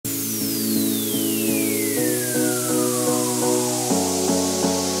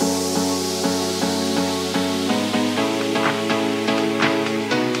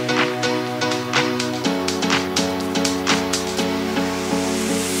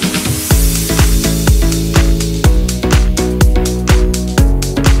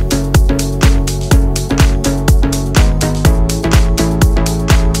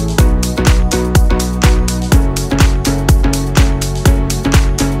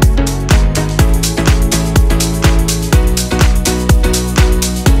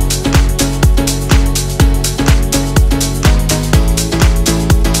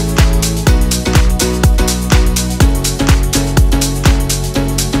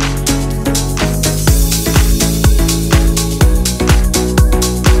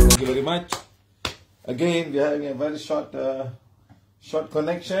Again, we are having a very short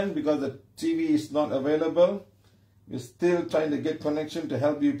connection because the TV is not available. We're still trying to get connection to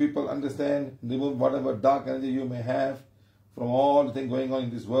help you people understand, remove whatever dark energy you may have from all the things going on in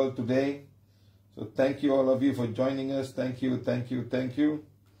this world today. So thank you all of you for joining us. Thank you, thank you, thank you.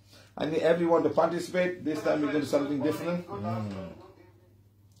 I need everyone to participate. This time we're going to do something different.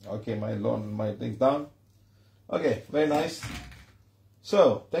 Okay, my thing's down. Okay, very nice.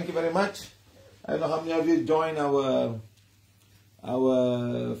 So, thank you very much. I don't know how many of you joined our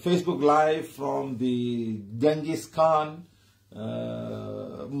Facebook Live from the Genghis Khan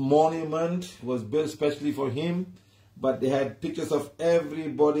monument. Was built specially for him, but they had pictures of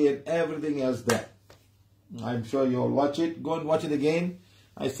everybody and everything else there. I'm sure you'll watch it. Go and watch it again.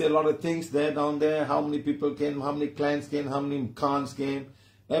 I say a lot of things there, down there. How many people came, how many clans came, how many Khans came.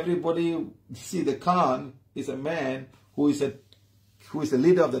 Everybody, see, the Khan is a man who is the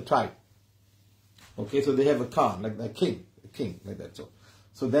leader of the tribe. Okay, so they have a Khan, like a king, like that.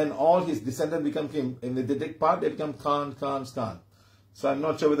 So then all his descendants become king. And if they take part, they become Khan. So I'm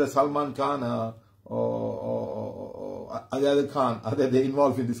not sure whether Salman Khan or the other Khan, are they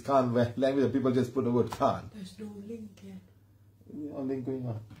involved in this Khan language, or people just put the word Khan. There's no link yet. No link going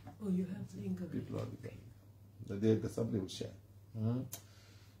on. Oh, you have link already. People are the somebody will share.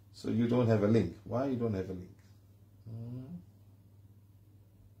 So you don't have a link. Why you don't have a link?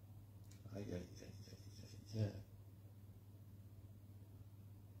 Yeah.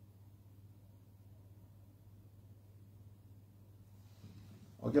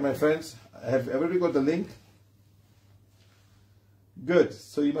 Okay, my friends, have everybody got the link? Good.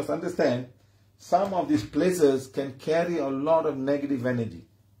 So you must understand, some of these places can carry a lot of negative energy.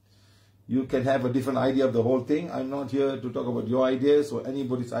 You can have a different idea of the whole thing. I'm not here to talk about your ideas or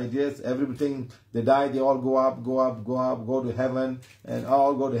anybody's ideas. Everything, they die, they all go up, go to heaven, and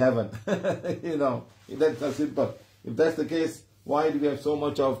all go to heaven. You know, that's simple. If that's the case, why do we have so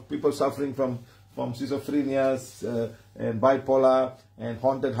much of people suffering from schizophrenia and bipolar and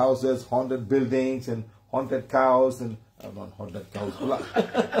haunted houses, haunted buildings, and haunted cows, and not haunted cows,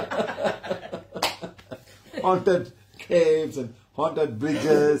 haunted caves and haunted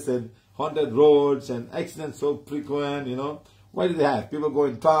bridges and haunted roads and accidents so frequent, you know. Why do they have? People go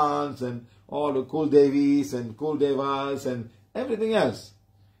in trance and all the cool devis and cool devas and everything else.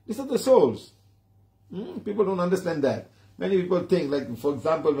 These are the souls. People don't understand that. Many people think, like, for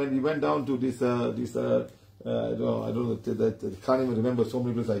example, when we went down to this, I don't know, I can't even remember so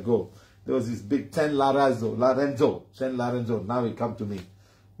many places I go. There was this big San Lorenzo. Now it come to me.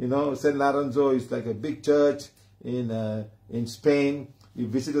 You know, San Lorenzo is like a big church in Spain. We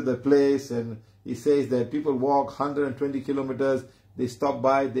visited the place, and he says that people walk 120 kilometers. They stop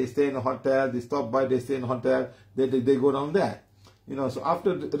by, they stay in a hotel. They stop by, they stay in a hotel. They go down there. You know, so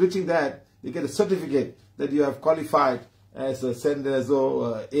after reaching that, they get a certificate that you have qualified as a San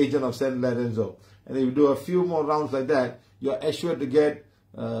Lorenzo agent of San Lorenzo. And if you do a few more rounds like that, you're assured to get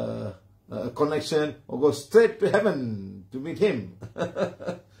a connection or go straight to heaven to meet him.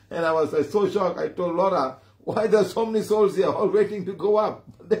 And I was so shocked. I told Laura, why there are so many souls here all waiting to go up?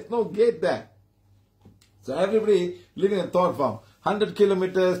 There's no gate there. So everybody living in thought form. 100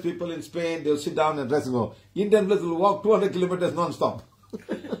 kilometers, people in Spain, they'll sit down and rest and go. Indian people will walk 200 kilometers non-stop.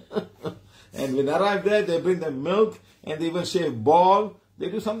 And when they arrive there, they bring them milk and they even shave ball. They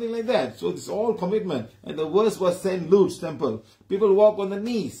do something like that. So it's all commitment. And the worst was St. Luke's temple. People walk on the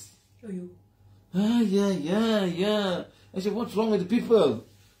knees. Yeah. I said, what's wrong with the people?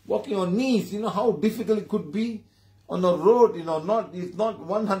 Walking on knees, you know how difficult it could be on a road, you know, it's not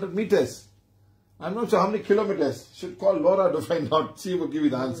 100 meters. I'm not sure how many kilometers. Should call Laura to find out. She will give you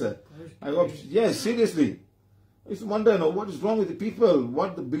the answer. I hope, yes, seriously. I used to wonder, you know, what is wrong with the people?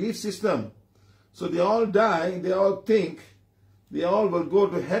 What the belief system? So they all die, they all think, they all will go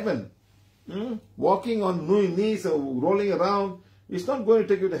to heaven. Walking on knees or rolling around, it's not going to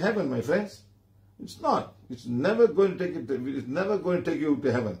take you to heaven, my friends. It's not. It's never going to take you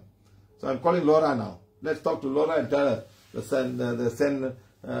to heaven. So I'm calling Laura now. Let's talk to Laura and tell her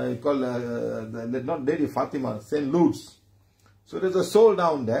not Lady Fatima, St. Luke's. So there's a soul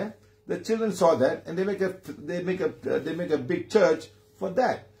down there. The children saw that, and they make a big church for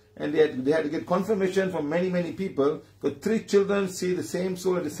that. And they had to get confirmation from many people. But 3 children see the same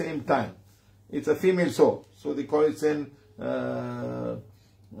soul at the same time. It's a female soul, so they call it Saint.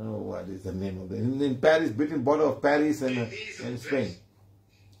 What is the name of it? In Paris, between border of Paris and Spain.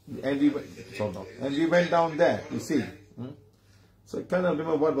 And we went down there, you see. So I cannot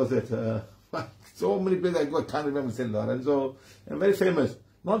remember what was it. So many places I go, I can't remember Saint Lorenzo. And very famous.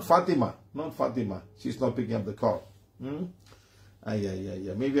 Not Fatima. She's not picking up the call.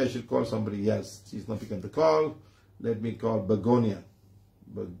 Yeah. Maybe I should call somebody else. She's not picking the call. Let me call Begonia.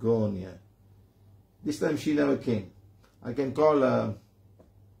 Begonia. This time she never came. I can call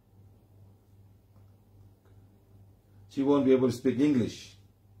she won't be able to speak English.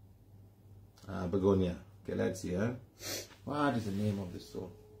 Begonia. Okay, let's see her. What is the name of this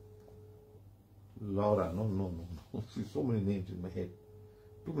soul? Laura. No. See, so many names in my head.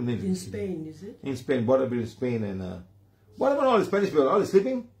 Too many names. In Spain, is it? In Spain. What about in Spain? And what about all the Spanish people? Are they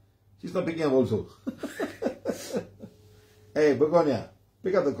sleeping? She's not picking up also. Hey, Begonia,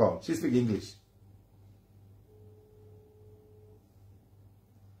 pick up the call. She speaks English.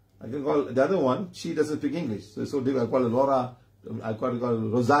 I can call the other one. She doesn't speak English. So I call her Laura. I call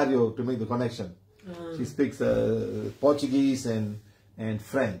Rosario to make the connection. She speaks Portuguese and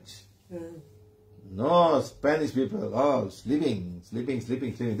French. No, Spanish people. Oh, sleeping.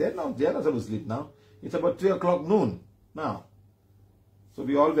 They're not supposed to sleep now. It's about 3 o'clock noon now. So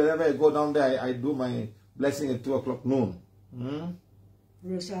we all, wherever I go down there, I do my blessing at 2 o'clock noon.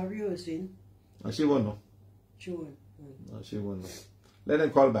 Rosario is in. She won't know. She won't. No, she won't know. Let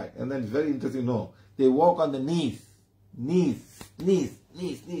them call back. And then it's very interesting to know. They walk on the knees. Knees.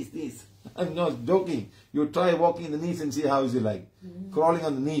 I'm not joking. You try walking the knees and see how is it like. Crawling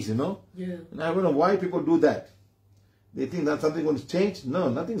on the knees, you know. Yeah. And I don't know why people do that. They think that something's going to change. No,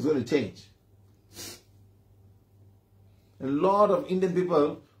 nothing's going to change. A lot of Indian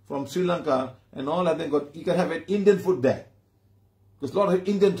people from Sri Lanka and all that, you can have an Indian food there. Because a lot of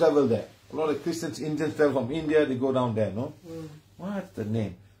Indians travel there. A lot of Christians, Indians travel from India, they go down there, no? What's the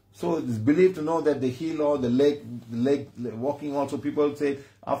name? So it's believed to know that the heel or the leg walking also, people say,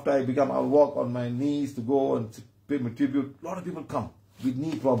 after I become, I'll walk on my knees to go and pay my tribute. A lot of people come with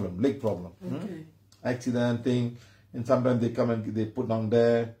knee problem, leg problem. Okay. Accident thing. And sometimes they come and they put down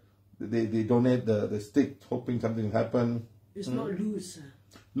there. They donate the stick, hoping something will happen. It's not loose.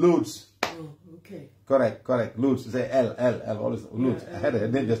 Lutz. Oh, okay. Correct. Lutz. Say L. Always Lutz. I had a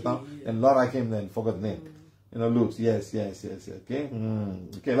name just now. And Laura came then, forgot the name. You know, Lutz. Yes. Okay.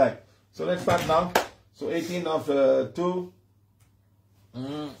 Okay, right. So let's start now. So 18 of 2. Give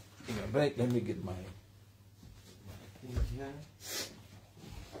me a break. Let me get my thing here.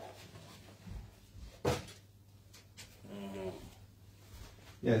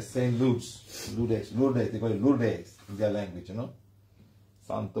 Yes, Saint Lutz. Lourdes. They call it Lourdes in their language, you know.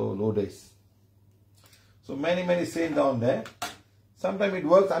 Santo Lourdes. So many saints down there. Sometimes it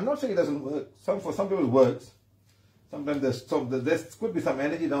works. I'm not saying it doesn't work. For some people it works. Sometimes there could be some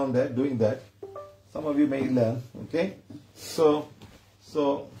energy down there doing that. Some of you may learn. Okay. So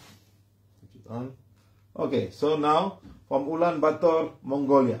okay. So now from Ulan, Bataar,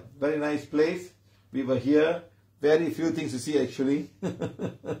 Mongolia. Very nice place. We were here. Very few things to see actually.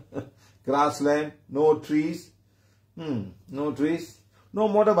 Grassland, no trees. No trees. No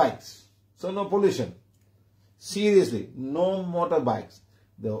motorbikes. So no pollution. Seriously, no motorbikes.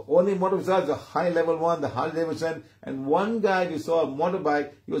 The only motorbikes are the high level one, the high level 10, and one guy we saw a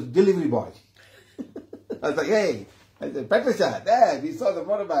motorbike, he was delivery boy. I was like, hey, I said, Patricia, there, we saw the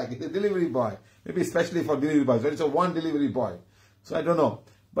motorbike, he's a delivery boy. Maybe especially for delivery boys. When it's one delivery boy. So I don't know.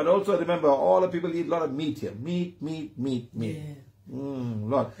 But also remember, all the people eat a lot of meat here. Meat. Yeah.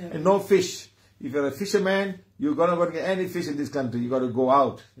 Lot. And no fish. If you're a fisherman, you're going to get any fish in this country. You got to go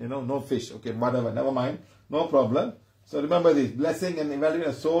out. You know, no fish. Okay, whatever. Never mind. No problem. So remember this. Blessing and evaluating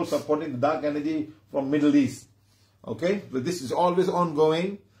a soul supporting the dark energy from Middle East. Okay? But this is always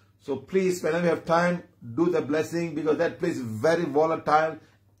ongoing. So please, whenever you have time, do the blessing because that place is very volatile.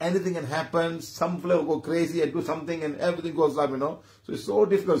 Anything can happen. Some fellow will go crazy and do something and everything goes up, you know. So it's so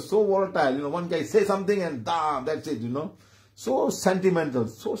difficult, so volatile. You know, one guy say something and that's it, you know. So sentimental,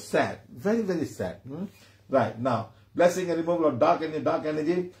 so sad. Very sad. Right, now, blessing and removal of dark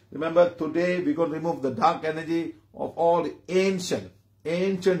energy. Remember, today we're going to remove the dark energy of all the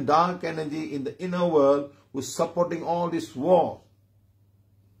ancient dark energy in the inner world who's supporting all this war.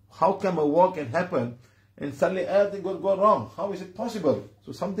 How come a war can happen and suddenly everything will go wrong? How is it possible?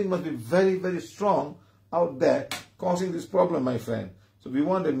 So something must be very strong out there causing this problem, my friend. So we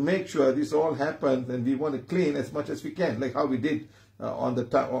want to make sure this all happens and we want to clean as much as we can, like how we did on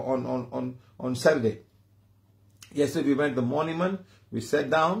Saturday. Yesterday we went to the monument, we sat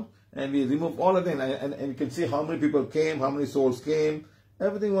down and we removed all of them and you can see how many people came, how many souls came.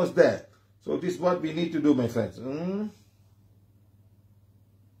 Everything was there. So this is what we need to do, my friends.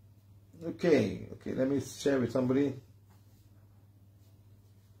 Okay, let me share with somebody.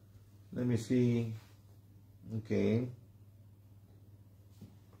 Let me see. Okay.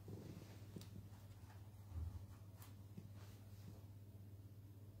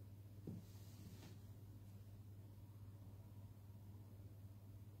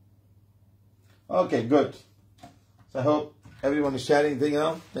 Okay, good. So I hope everyone is sharing thing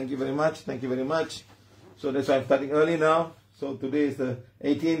now. Thank you very much. Thank you very much. So that's why I'm starting early now. So today is the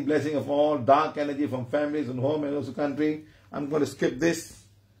 18th blessing of all dark energy from families and home and also country. I'm going to skip this.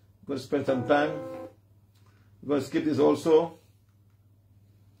 I'm going to spend some time. I'm going to skip this also.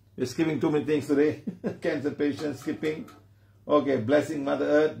 We're skipping too many things today. Cancer patients, skipping. Okay, blessing Mother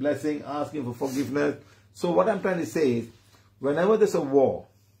Earth, blessing, asking for forgiveness. So what I'm trying to say is, whenever there's a war,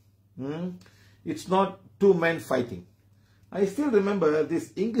 it's not two men fighting. I still remember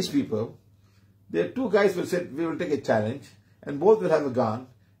these English people. There are two guys who said, we will take a challenge, and both will have a gun,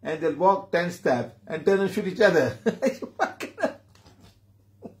 and they'll walk 10 steps and turn and shoot each other.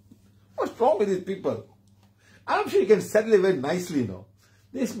 What's wrong with these people? I'm sure you can settle it very nicely, you know.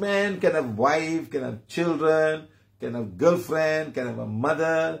 This man can have wife, can have children, can have girlfriend, can have a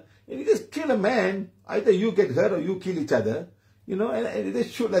mother. If you just kill a man, either you get hurt or you kill each other, you know, and they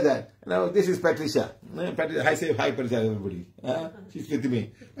shoot like that. Now, this is Patricia. Patricia, I say hi, Patricia, everybody. She's with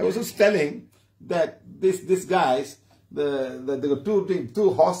me. I was just telling that these guys, they got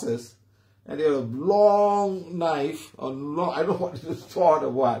two horses, and they had a long knife, or long, I don't know what it is, sword or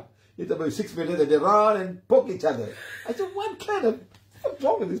what. It's about 6 minutes, and they run and poke each other. I said, what's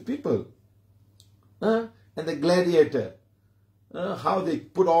wrong with these people? And the gladiator, how they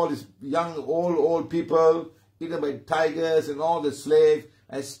put all these young, old people, eaten by tigers and all the slaves,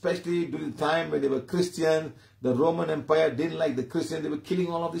 especially during the time when they were Christian. The Roman Empire didn't like the Christians. They were killing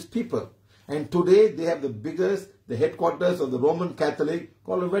all of these people. And today they have the headquarters of the Roman Catholic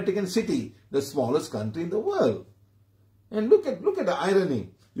called the Vatican City, the smallest country in the world. And look at the irony.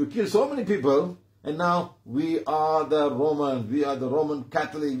 You kill so many people, and now we are the Romans, we are the Roman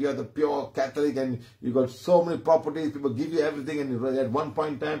Catholic, we are the pure Catholic, and you got so many properties, people give you everything, and at one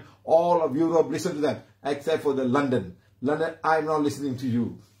point in time, all of Europe listen to them, except for the London. London, I'm not listening to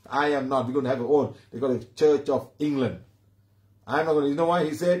you. I am not. We're going to have our own. They call it Church of England. I'm not going to, you know why?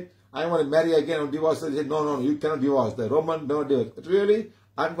 He said, I want to marry again or divorce. He said, no, you cannot divorce. The Roman don't do it. Really?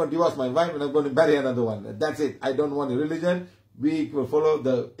 I'm going to divorce my wife and I'm going to marry another one. That's it. I don't want a religion. We will follow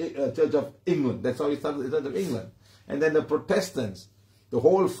the Church of England. That's how it started, the Church of England. And then the Protestants, the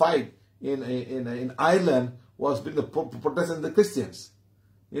whole fight in Ireland was between the Protestants and the Christians.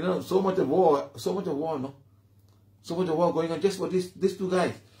 You know, so much of war, no? So much of war going on just for these two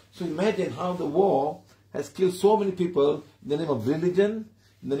guys. So imagine how the war has killed so many people in the name of religion,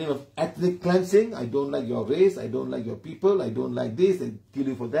 in the name of ethnic cleansing. I don't like your race, I don't like your people, I don't like this, they kill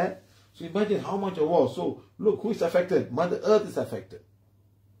you for that. So imagine how much of war. So look, who is affected? Mother Earth is affected.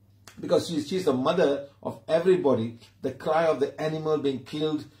 Because she's the mother of everybody. The cry of the animal being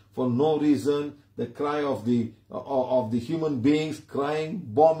killed for no reason, the cry of the human beings crying,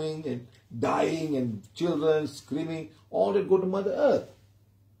 bombing and dying, and children screaming, all that go to Mother Earth.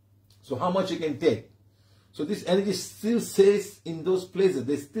 So how much you can take? So this energy still stays in those places.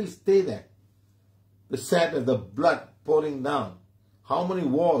 They still stay there. The sadness, the blood pouring down. How many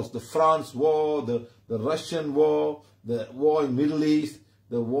wars? The France war, the Russian war, the war in Middle East,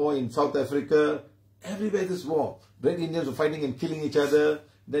 the war in South Africa. Everywhere this war. Red Indians were fighting and killing each other.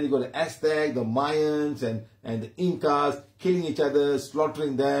 Then you got the Aztec, the Mayans, and the Incas killing each other,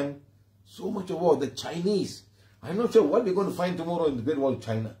 slaughtering them. So much of war. The Chinese. I'm not sure what we're going to find tomorrow in the Great Wall of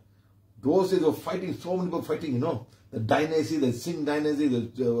China. Those days were fighting, so many people fighting, you know. The dynasty, the Qing dynasty, the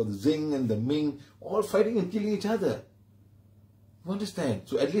Xing and the Ming, all fighting and killing each other. You understand?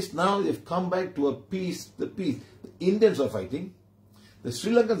 So at least now they've come back to a peace, the peace. The Indians are fighting. The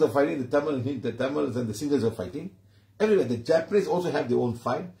Sri Lankans are fighting. The Tamils and the Singhals are fighting. Everywhere. The Japanese also have their own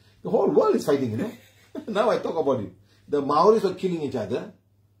fight. The whole world is fighting, you know. Now I talk about it. The Maoris are killing each other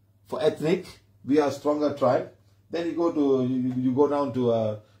for ethnic. We are a stronger tribe. Then you go to, you go down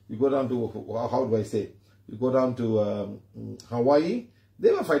to, how do I say? You go down to Hawaii.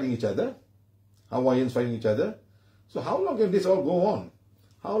 They were fighting each other. Hawaiians fighting each other. So how long can this all go on?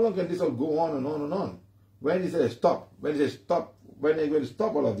 How long can this all go on and on and on? When is it stop? When is it stop? When are you going to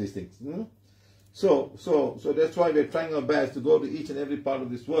stop all of these things? So that's why we're trying our best to go to each and every part of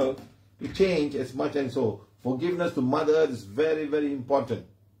this world to change as much. And so forgiveness to Mother Earth is very, very important.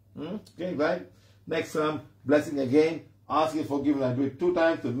 Okay, right? Next time, blessing again, asking forgiveness. I do it 2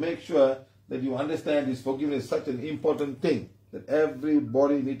 times to make sure that you understand this forgiveness is such an important thing, that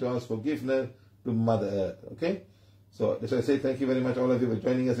everybody needs to ask forgiveness to Mother Earth. Okay? So that's why I say thank you very much, all of you, for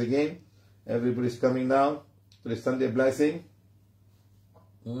joining us again. Everybody's coming now to the Sunday blessing.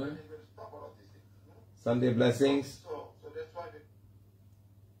 Sunday blessings.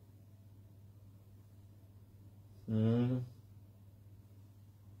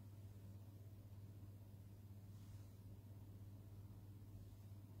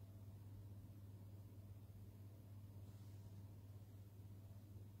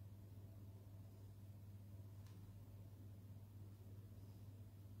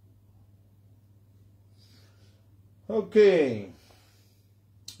 Okay.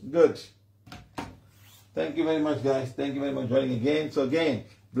 Good. Thank you very much, guys. Thank you very much for joining again. So again,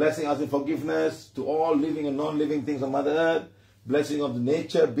 blessing us in forgiveness to all living and non-living things on Mother Earth. Blessing of the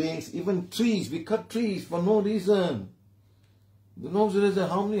nature beings, even trees. We cut trees for no reason. You know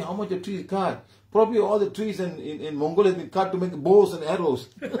how much a tree is cut? Probably all the trees in Mongolia have been cut to make bows and arrows.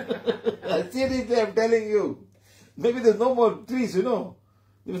 Seriously, I'm telling you. Maybe there's no more trees, you know.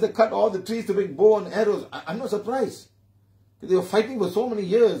 They must have cut all the trees to make bow and arrows. I'm not surprised. They were fighting for so many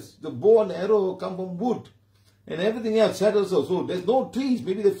years. The bow and arrow come from wood. And everything else had also. So there's no trees.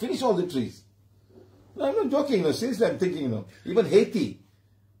 Maybe they finished all the trees. No, I'm not joking, you know. Seriously, I'm thinking, you know. Even Haiti.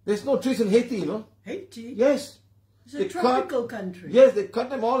 There's no trees in Haiti, you know. Haiti? Yes. It's a tropical country. Yes, they cut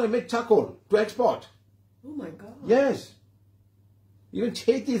them all and make charcoal to export. Oh my God. Yes. Even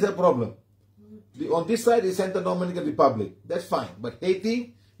Haiti is a problem. On this side is Central Dominican Republic. That's fine. But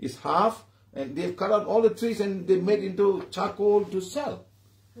Haiti is half, and they've cut out all the trees and they made into charcoal to sell.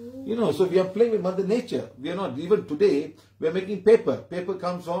 Oh. You know, so we are playing with Mother Nature. We are not, even today, we are making paper. Paper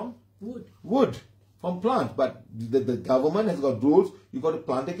comes from? Wood. Wood. From plants. But the government has got rules. You've got to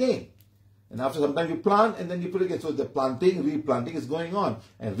plant again. And after some time you plant and then you put it again. So the planting, replanting is going on.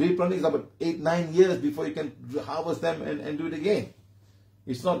 And replanting is about 8-9 years before you can harvest them and do it again.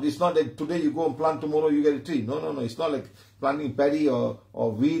 It's not that today you go and plant, tomorrow you get a tree. No. It's not like planting paddy or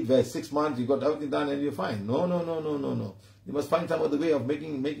wheat where 6 months you got everything done and you're fine. No. You must find some other way of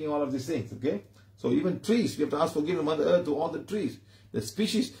making all of these things, okay? So even trees, we have to ask forgiveness Mother Earth to all the trees. The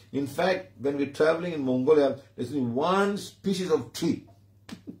species, in fact, when we're traveling in Mongolia, there's only one species of tree.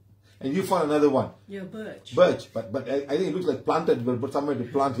 And you found another one. Yeah, birch. Birch. But I think it looks like planted, but somewhere to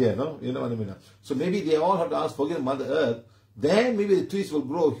plant here, no? You know what I mean? So maybe they all have to ask forgiveness Mother Earth. Then maybe the trees will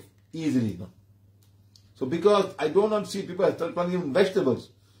grow easily, no? So because I do not see people start planting even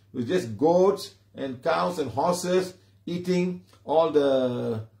vegetables. With just goats and cows and horses eating all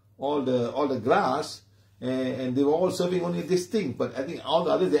the grass, and they were all serving only this thing. But I think all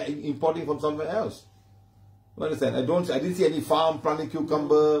the others they are importing from somewhere else. You understand? I didn't see any farm planting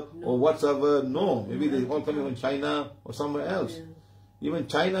cucumber or whatsoever. No, maybe they all coming from China or somewhere else. Yeah. Even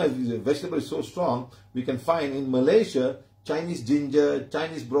China, the vegetable is so strong. We can find in Malaysia Chinese ginger,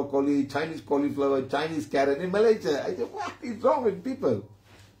 Chinese broccoli, Chinese cauliflower, Chinese carrot in Malaysia. I said, what is wrong with people?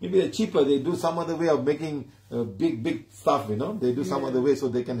 Maybe they're cheaper. They do some other way of making big stuff, you know. They do some other way so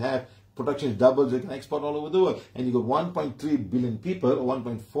they can have production doubles. They can export all over the world. And you got 1.3 billion people or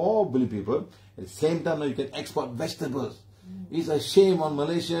 1.4 billion people. At the same time, now you can export vegetables. It's a shame on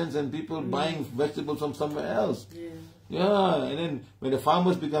Malaysians and people buying vegetables from somewhere else. Yeah, and then when the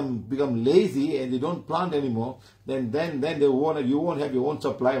farmers become lazy and they don't plant anymore, then you won't have your own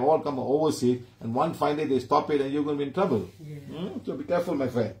supply. All come overseas, and one fine day they stop it, and you're going to be in trouble. So be careful, my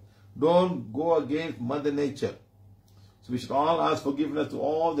friend. Don't go against Mother Nature. So we should all ask forgiveness to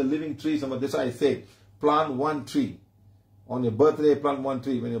all the living trees. And that's why I say, plant one tree. On your birthday, plant one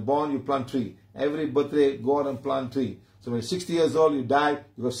tree. When you're born, you plant tree. Every birthday, go out and plant tree. So when you're 60 years old, you die,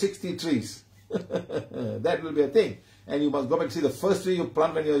 you got 60 trees. That will be a thing. And you must go back to see the first tree you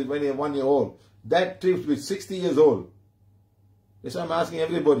plant when you're 1 year old. That tree will be 60 years old. That's why I'm asking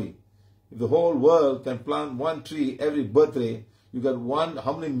everybody. If the whole world can plant one tree every birthday, you got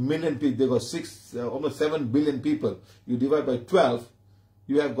how many million people? They got almost 7 billion people. You divide by 12,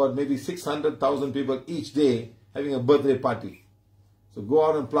 you have got maybe 600,000 people each day having a birthday party. So go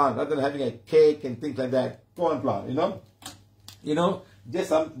out and plant, rather than having a cake and things like that. Go and plant, you know. Just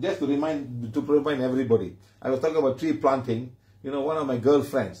to remind everybody. I was talking about tree planting. One of my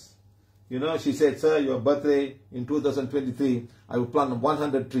girlfriends, she said, sir, your birthday in 2023, I will plant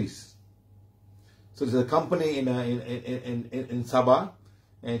 100 trees. So there's a company in Sabah,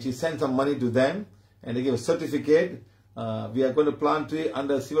 and she sent some money to them, and they gave a certificate. We are going to plant tree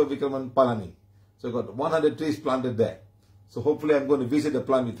under Siva.P Palani. So I got 100 trees planted there. So hopefully I'm going to visit the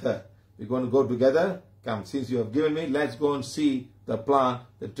plant with her. We're going to go together. Come, since you have given me, let's go and see the plant,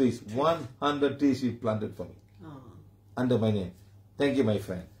 the trees. 100 trees she planted for me. Under my name. Thank you, my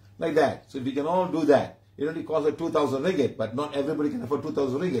friend. Like that. So if we can all do that, it only costs her 2,000 ringgit, but not everybody can afford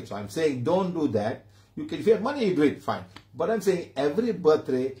 2,000 ringgit. So I'm saying don't do that. You can, if you have money, you do it, fine. But I'm saying every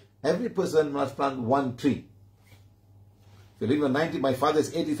birthday, every person must plant one tree. If you live in 90, my father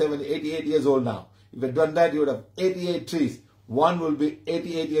is 87, 88 years old now. If you had done that, you would have 88 trees. One will be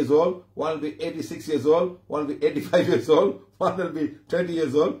 88 years old, one will be 86 years old, one will be 85 years old, one will be 20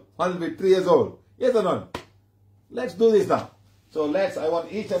 years old, one will be 3 years old. Yes or no? Let's do this now. So I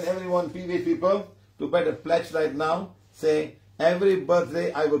want each and every one PVH people to bet a pledge right now, saying, every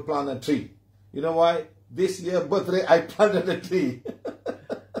birthday I will plant a tree. You know why? This year birthday I planted a tree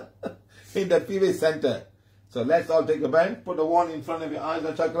in the PVH center. So let's all take a bend. Put the wand in front of your eyes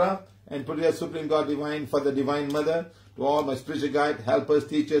and chakra and put your Supreme God Divine for the Divine Mother. To all my spiritual guide, helpers,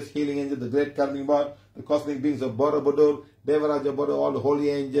 teachers, healing angels, the great karmic board, the cosmic beings of Borobudur, Devaraja Bodo, all the holy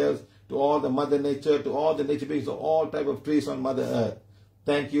angels, to all the Mother Nature, to all the nature beings of all type of trees on Mother Earth.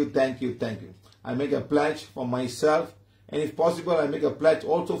 Thank you, thank you, thank you. I make a pledge for myself, and if possible, I make a pledge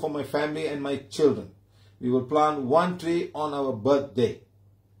also for my family and my children. We will plant one tree on our birthday.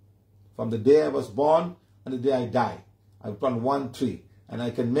 From the day I was born and the day I die, I will plant one tree, and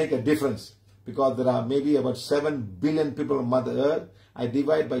I can make a difference. Because there are maybe about 7 billion people on Mother Earth, I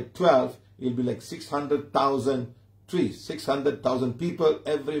divide by 12, it will be like 600,000 trees, 600,000 people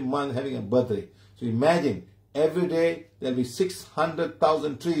every month having a birthday. So imagine, every day there will be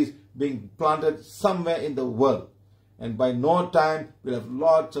 600,000 trees being planted somewhere in the world. And by no time, we'll have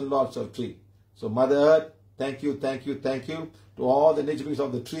lots and lots of trees. So Mother Earth, thank you, thank you, thank you. To all the nature beings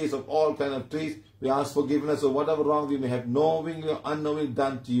of the trees, of all kinds of trees, we ask forgiveness of whatever wrong we may have knowingly or unknowingly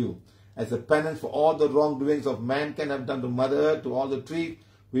done to you. As a penance for all the wrongdoings of mankind have done to Mother Earth, to all the trees,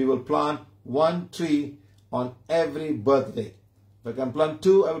 we will plant one tree on every birthday. If I can plant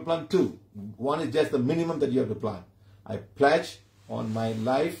 2, I will plant 2. 1 is just the minimum that you have to plant. I pledge on my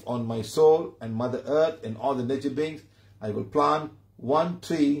life, on my soul, and Mother Earth, and all the nature beings, I will plant one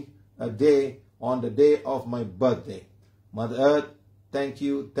tree a day on the day of my birthday. Mother Earth, thank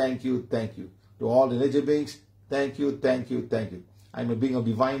you, thank you, thank you. To all the nature beings, thank you, thank you, thank you. I am a being of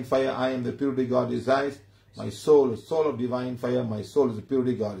divine fire. I am the purity God resides. My soul is soul of divine fire. My soul is the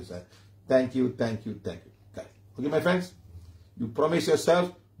purity God resides. Thank you, thank you, thank you. Okay, okay, my friends? You promise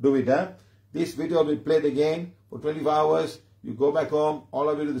yourself, do it, huh? This video will be played again for 24 hours. You go back home, all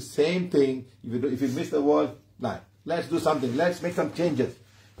of you do the same thing. If you miss the word, let's do something. Let's make some changes.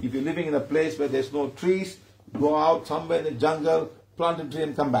 If you're living in a place where there's no trees, go out somewhere in the jungle, plant a tree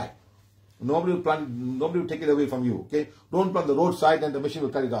and come back. Nobody will take it away from you, okay? Don't plant the roadside and the machine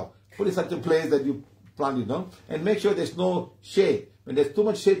will cut it out. Put it in such a place that you plant it, no? And make sure there's no shade. When there's too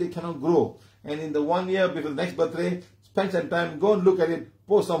much shade, they cannot grow. And in the 1 year before the next birthday, spend some time, go and look at it,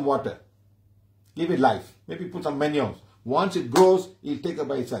 pour some water. Give it life. Maybe put some manure. Once it grows, it'll take it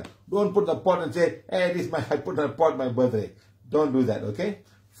by itself. Don't put the pot and say, hey, I put in a pot my birthday. Don't do that, okay?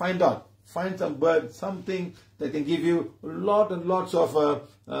 Find out. Find some bird, something that can give you lots and lots of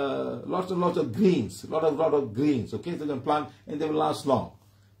greens, lot of greens. Okay, so you can plant and they will last long.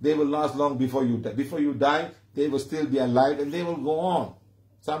 They will last long before you die. Before you die, they will still be alive and they will go on.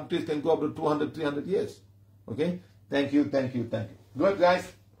 Some trees can go up to 200, 300 years. Okay, thank you, thank you, thank you. Good, guys.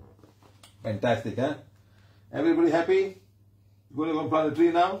 Fantastic, huh? Everybody happy? Going to go plant a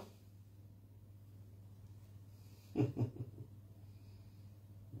tree now?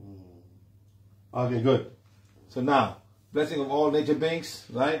 Okay, good. So now, blessing of all nature beings,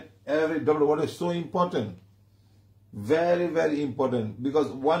 right? Every drop of water is so important. Very, very important. Because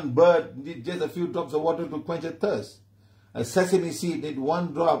one bird needs just a few drops of water to quench a thirst. A sesame seed needs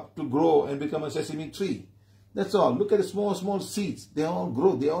 1 drop to grow and become a sesame tree. That's all. Look at the small, small seeds. They all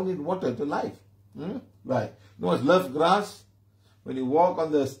grow. They all need water to life. Right. You know, love grass. When you walk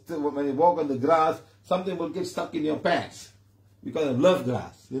on the grass, something will get stuck in your pants. Because I love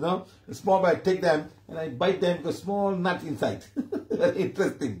grass, you know. The small bite, take them and I bite them because small nut inside. Very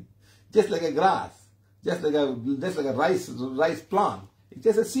interesting. Just like a grass, just like a rice plant. It's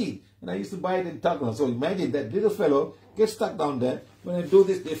just a seed. And I used to buy it in Turkey. So imagine that little fellow gets stuck down there. When I do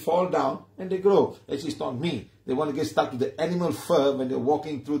this, they fall down and they grow. Actually, it's not me. They want to get stuck to the animal fur when they're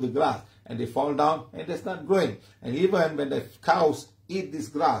walking through the grass. And they fall down and they start growing. And even when the cows eat this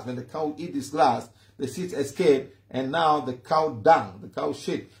grass, the seeds escape. And now the cow dung, the cow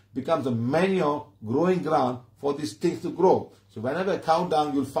shit, becomes a manure growing ground for these things to grow. So whenever a cow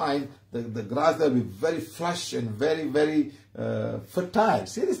dung, you'll find the grass there will be very flush and very, very fertile.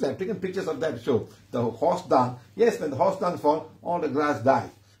 Seriously, I've taken pictures of that to show. The horse dung, yes, when the horse dung falls, all the grass dies.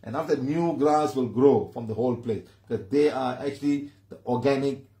 And after new grass will grow from the whole place. Because they are actually the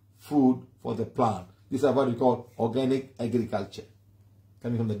organic food for the plant. These are what we call organic agriculture.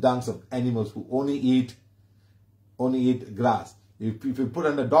 Coming from the dungs of animals who only eat grass. If you put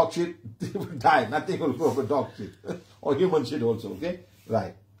on a dog shit, they will die. Nothing will grow for dog shit. Or human shit also, okay?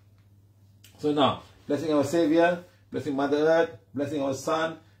 Right. So now, blessing our Savior, blessing Mother Earth, blessing our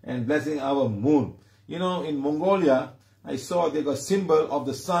sun, and blessing our moon. You know, in Mongolia, I saw they got symbol of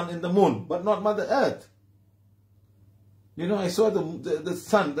the sun and the moon, but not Mother Earth. You know, I saw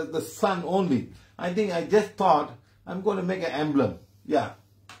the sun only. I just thought, I'm going to make an emblem. Yeah.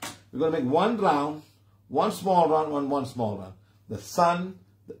 We're going to make one round, one small round, one small round. The sun,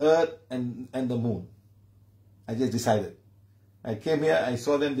 the earth, and the moon. I just decided. I came here, I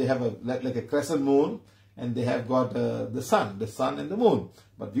saw them, they have like a crescent moon, and they have got the sun and the moon.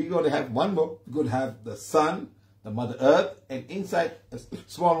 But we got to have one more. We got to have the sun, the Mother Earth, and inside a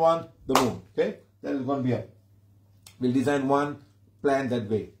small one, the moon. Okay, that is going to be it. We'll design one plan that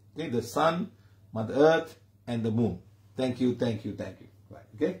way. Okay, the sun, Mother Earth, and the moon. Thank you, thank you, thank you. Right.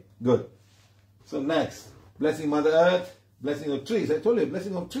 Okay, good. So next, blessing Mother Earth, blessing of trees. I told you,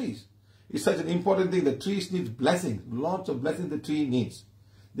 blessing of trees. It's such an important thing. The trees need blessings. Lots of blessings the tree needs.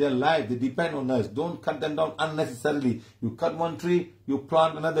 They are alive. They depend on us. Don't cut them down unnecessarily. You cut one tree, you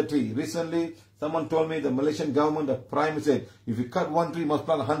plant another tree. Recently, someone told me the Malaysian government, the Prime said, if you cut one tree, you must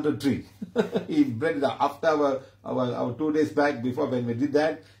plant 100 trees. He made it after our 2 days back, before when we did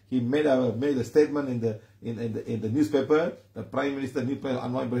that, he made a statement in the newspaper. The Prime Minister,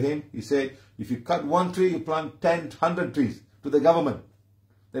 Anwar Ibrahim, he said, if you cut one tree, you plant 100 trees to the government.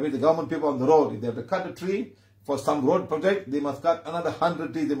 That means the government people on the road, if they have to cut a tree for some road project, they must cut another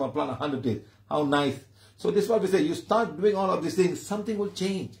 100 trees, they must plant 100 trees. How nice. So this is what we say, you start doing all of these things, something will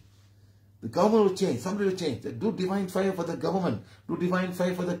change. The government will change, somebody will change. Do divine fire for the government, do divine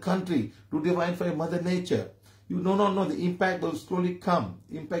fire for the country, do divine fire for Mother Nature. You know, the impact will slowly come.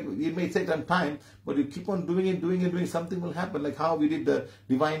 Impact, it may take some time, but you keep on doing it, something will happen. Like how we did the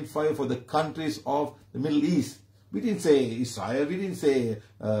divine fire for the countries of the Middle East. We didn't say Israel, we didn't say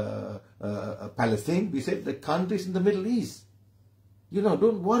Palestine, we said the countries in the Middle East. You know,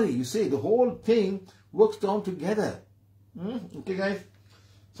 don't worry, you say the whole thing works down together. Okay guys?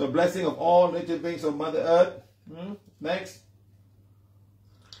 So blessing of all nature beings of Mother Earth. Next.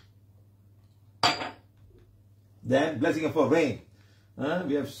 Then blessing of rain.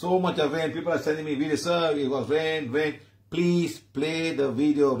 We have so much of rain. People are sending me videos, sir, it was rain. Please play the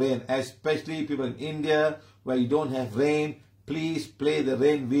video rain, especially people in India where you don't have rain. Please play the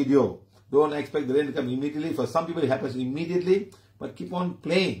rain video. Don't expect the rain to come immediately. For some people it happens immediately, but keep on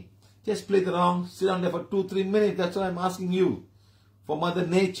playing. Just play the song, sit down there for 2-3 minutes. That's what I'm asking you. For Mother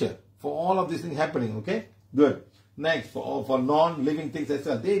Nature, for all of these things happening, okay? Good. Next, for non-living things as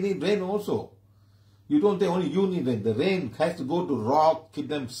well. They need rain also. You don't think only you need rain. The rain has to go to rock, keep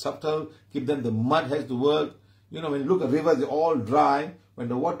them subtle, keep them, the mud has to work. You know, when you look at rivers, they're all dry. When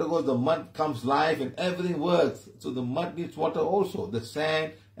the water goes, the mud comes live and everything works. So the mud needs water also. The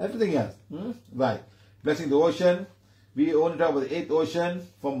sand, everything else. Right. Blessing the ocean. We only talk about the 8th ocean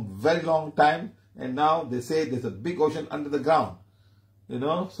from very long time. And now they say there's a big ocean under the ground. You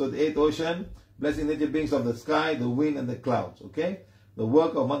know, so the 8th ocean. Blessing nature beings of the sky, the wind and the clouds. Okay. The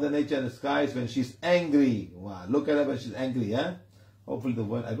work of Mother Nature in the sky is when she's angry. Wow. Look at her when she's angry. Hopefully the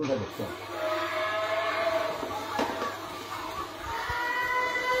word, I don't have a song.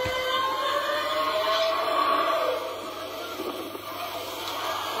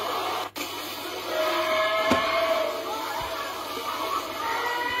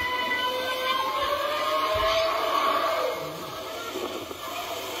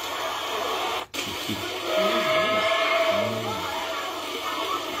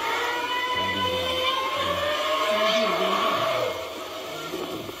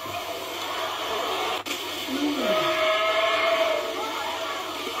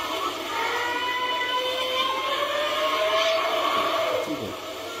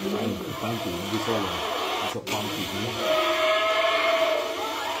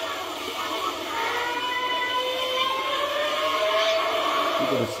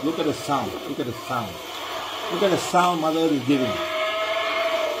 Look at the sound. Look at the sound. Look at the sound Mother Earth is giving.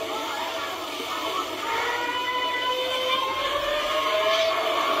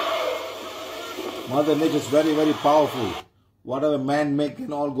 Mother Nature is very, very powerful. Whatever man make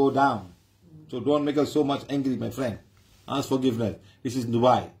can all go down. So don't make us so much angry, my friend. Ask forgiveness. This is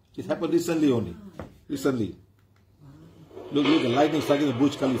Dubai. It happened recently only. Recently. Look, the lightning striking the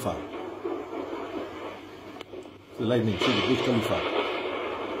Burj Khalifa. The lightning, see the Burj Khalifa.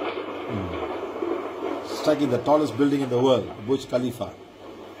 Striking the tallest building in the world, Burj Khalifa.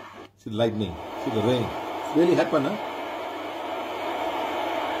 See the lightning, see the rain. It's really happened, huh?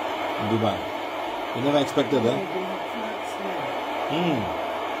 In Dubai. You never expected, huh?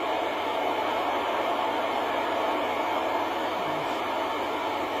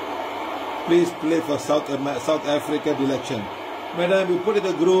 Please play for South Africa election. Madam, we put in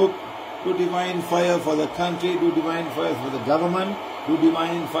the group, do divine fire for the country, do divine fire for the government, do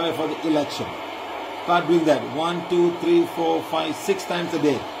divine fire for the election. Start doing that 1, 2, 3, 4, 5, 6 times a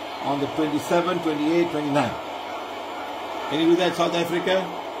day on the 27, 28, 29. Can you do that, South Africa?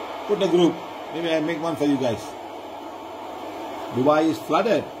 Put the group. Maybe I make one for you guys. Dubai is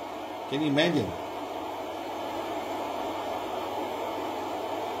flooded. Can you imagine?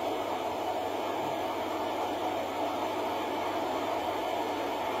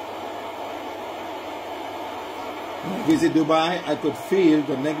 When I visit Dubai, I could feel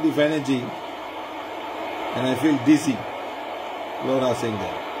the negative energy and I feel dizzy. Laura saying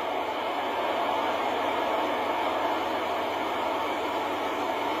that.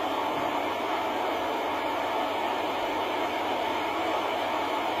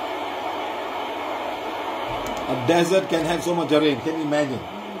 A desert can have so much rain. Can you imagine?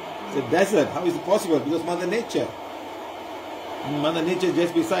 It's a desert. How is it possible? Because Mother Nature. Mother Nature is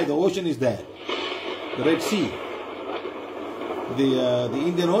just beside. The ocean is there. The Red Sea. The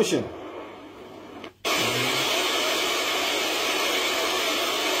Indian Ocean.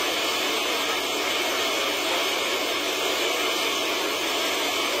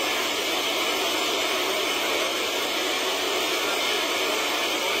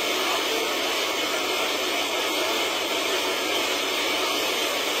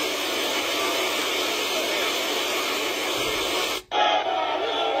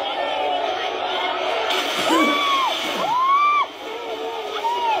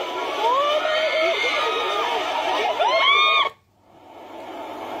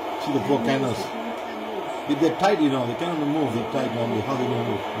 See the volcanoes. If they're tight, you know, they cannot move. They're tight normally. How they going to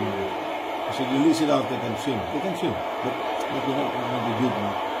move? So you release it out, they can swim. They can swim, but not be deep.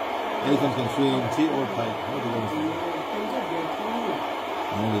 No. Elephants can swim. See, all tight. How are they going to swim?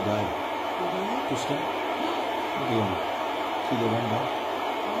 And they die. Push them. What are they going to do? See, they run down.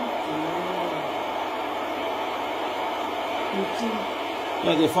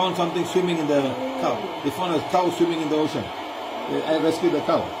 Yeah, they found something swimming in the cow. They found a cow swimming in the ocean. I rescued the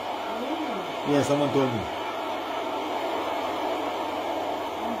cow. Yeah, someone told me.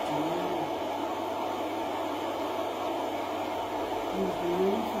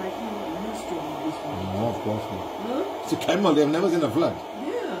 No, of course not. No? It's a camel. They have never seen a flood.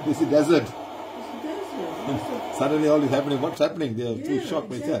 Yeah. This is desert. It's a desert. Suddenly all is happening. What's happening? They are too shocked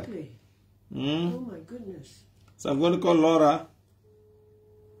by that. Exactly. Hmm? Oh my goodness. So I'm going to call Laura.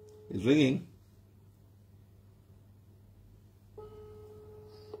 It's ringing.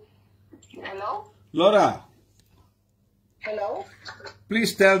 Hello? Laura, Hello?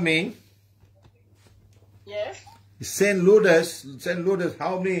 please tell me, Yes? Saint Lourdes,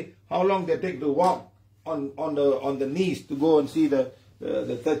 how long they take to walk on the knees to go and see the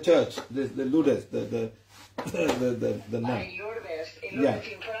third church, the Lourdes, the nun. In Lourdes, Yeah.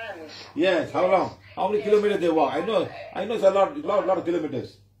 in France. Yes, how long? How many kilometers they walk? I know it's a lot of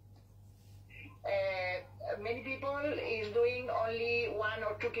kilometers. Many people is doing only 1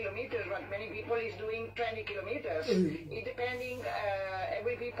 or 2 kilometers, but many people is doing 20 kilometers. It depending,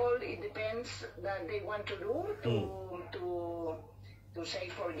 every people, it depends that they want to do to say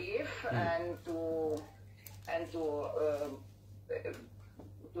forgive and to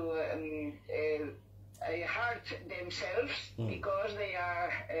hurt themselves because they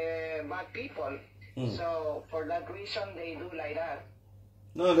are bad people. So for that reason they do like that.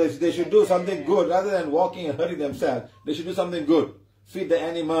 No, they should do something good rather than walking and hurting themselves. They should do something good. Feed the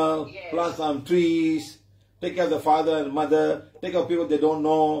animal, Yes. plant some trees, take care of the father and mother, take care of people they don't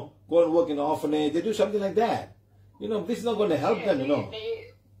know, go and work in an orphanage. They do something like that. You know, this is not going to help them, you know.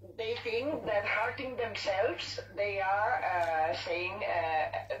 They think that hurting themselves, they are saying,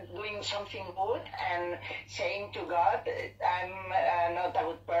 doing something good and saying to God, I'm not a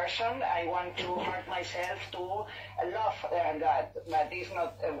good person. I want to hurt myself to love God, but it's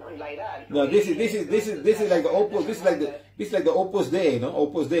not like that. No, this is like the opus. This is like the Opus Dei, you know.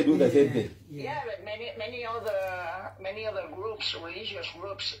 Opus Dei do the same thing. Yeah, but many other groups, religious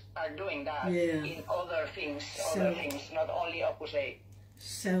groups, are doing that in other things, not only Opus Dei.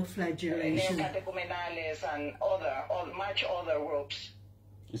 Self-flagellation. Neocatechumenales and much other groups.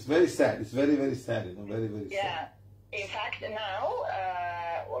 It's very sad. It's very, very sad, you know. Very, very sad. Yeah. In fact, now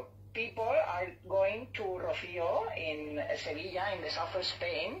people are going to Rocío in Sevilla, in the south of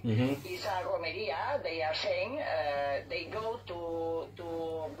Spain. It's a romería. They are saying they go to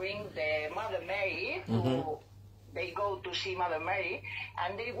bring the Mother Mary They go to see Mother Mary,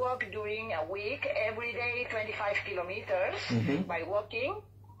 and they walk during a week, every day 25 kilometers by walking,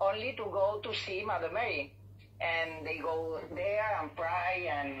 only to go to see Mother Mary. And they go there and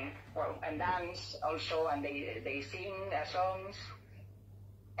pray and dance also, and they sing songs.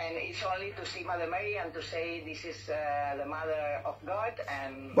 And it's only to see Mother Mary and to say this is the Mother of God.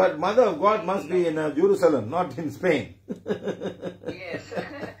 And but Mother of God must be in Jerusalem, not in Spain. Yes,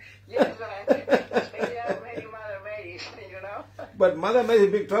 yes, there are many Mother Marys, you know. But Mother Mary is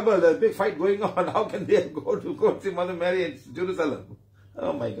in big trouble. There's a big fight going on. How can they go see Mother Mary in Jerusalem?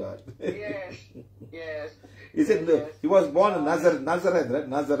 Oh my God. Yes, yes. He said he was born in Nazareth, right?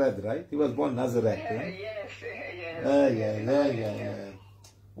 Nazareth, right? He was born in Nazareth. Yes, yes. Yeah.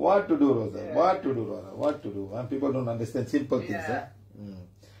 What to do, Rosa? Yeah. What to do, Rosa? What to do? And people don't understand simple things. Yeah.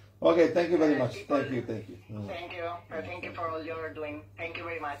 Okay, thank you very much. People, thank you. Thank you. Thank you for all you're doing. Thank you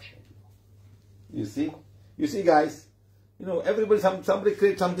very much. You see, guys. You know, somebody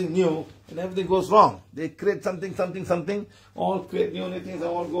creates something new and everything goes wrong. They create something, all create new things and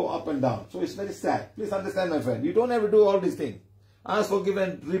all go up and down. So it's very sad. Please understand, my friend. You don't have to do all these things. Ask, forgive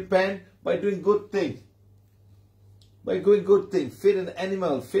and repent by doing good things. By doing good things. Feed an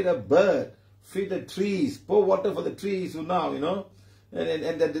animal, feed a bird, feed the trees, pour water for the trees who now, you know.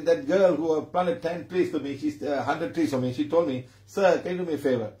 And that girl who planted 10 trees for me, she's 100 trees for me, she told me, sir, can you do me a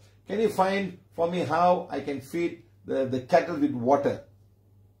favor? Can you find for me how I can feed the cattle with water?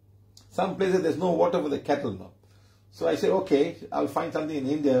 Some places there's no water for the cattle now. So I said, okay, I'll find something in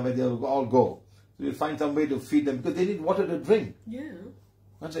India where they'll all go. So we'll find some way to feed them because they need water to drink. Yeah.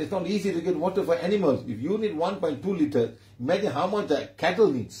 And so it's not easy to get water for animals. If you need 1.2 liters, imagine how much the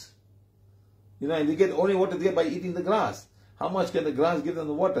cattle needs. You know, and they get only water there by eating the grass. How much can the grass give them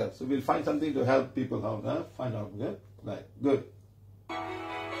the water? So we'll find something to help people out. Huh? Find out. Okay? Right. Good.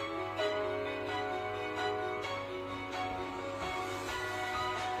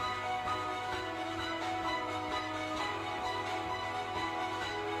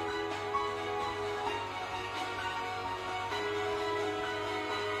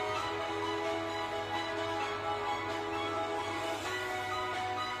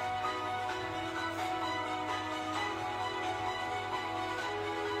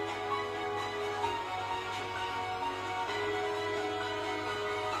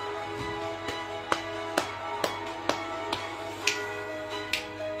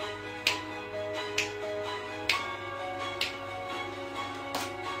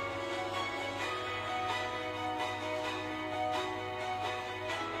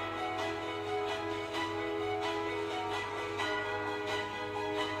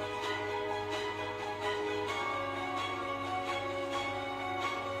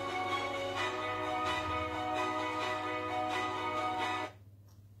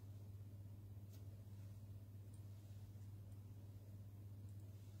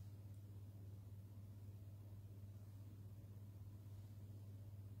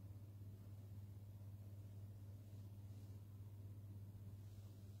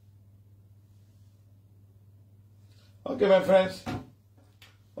 Okay, my friends.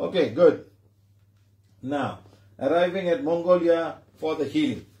 Okay, good. Now, arriving at Mongolia for the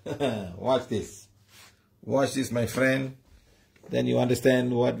healing. Watch this. Watch this, my friend. Then you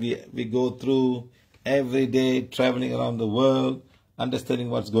understand what we go through every day, traveling around the world, understanding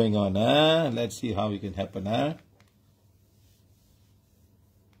what's going on. Let's see how we can happen.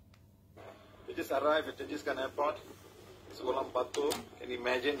 We just arrived at Tajikistan airport. It's Ulan. Can you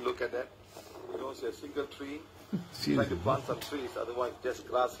imagine? Look at that. You don't see a single tree. Try to plant some trees, otherwise just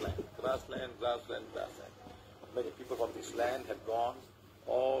grassland. Grassland. Many people from this land have gone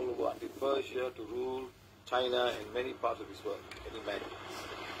all over until Persia to rule China and many parts of this world. Can you imagine?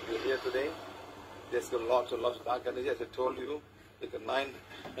 We're here today. There's got lots of dark energy. As I told you, there's got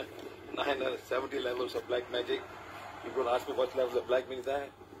 970 levels of black magic. You're going to ask me what levels of black magic there?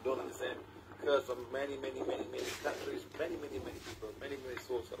 Don't understand. Curse from many countries, many people, many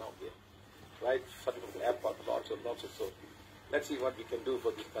souls around here. Right, starting from the airport, lots of souls. Let's see what we can do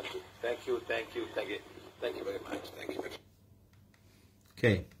for this country. Thank you very much.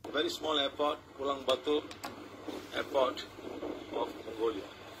 Okay. A very small airport, Ulan Bator airport of Mongolia.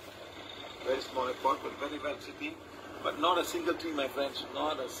 Very small airport, but very well city. But not a single tree, my friends.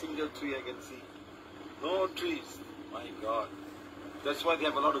 Not a single tree I can see. No trees. My God. That's why they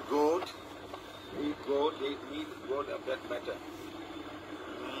have a lot of goat. Eat goat, they eat meat, goat of that matter.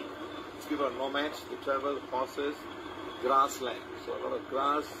 People are nomads, they travel, horses, grassland. So a lot of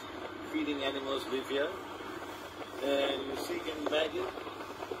grass, feeding animals live here. And you see, can you imagine?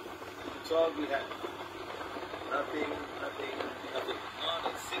 It's all we have. Nothing. Not a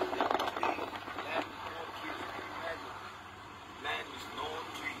single tree. Land with no trees. Imagine. Land with no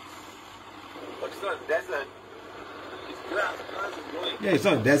trees. But it's not a desert. It's grass. Grass is growing. Yeah, it's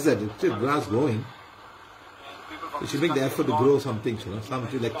not a desert. It's just grass growing. You should make the effort to grow some things, you know.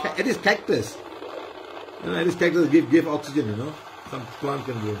 Something like it is cactus. You know, it is cactus give oxygen, you know. Some plant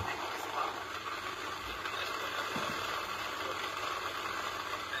can grow.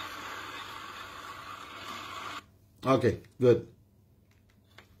 Okay, good.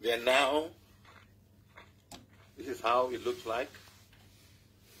 We are now. This is how it looks like.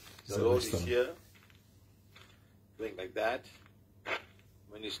 The road is here, going like that.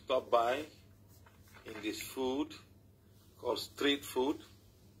 When you stop by in this food called street food,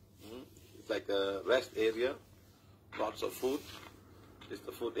 it's like a rest area, lots of food. This is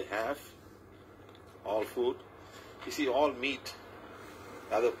the food they have. All food. You see, all meat.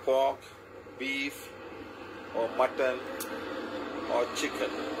 Either pork, beef, or mutton, or chicken.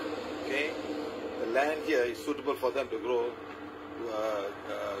 Okay? The land here is suitable for them to grow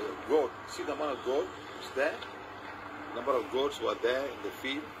goat. See the amount of goat is there? Number of goats who are there in the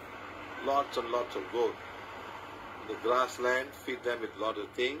field. Lots and lots of goat. The grassland, feed them with a lot of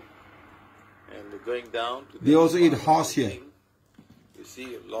things. And they're going down to They also eat horse here. You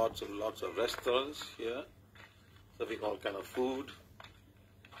see lots and lots of restaurants here, serving all kind of food.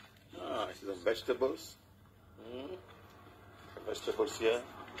 I see some vegetables. Vegetables here.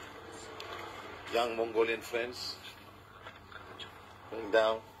 Young Mongolian friends going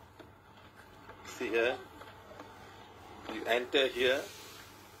down. See here. You enter here.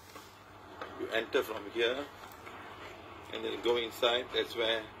 You enter from here, and then you go inside. That's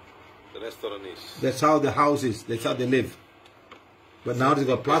where the restaurant is. That's how the house is. That's how they live. But now they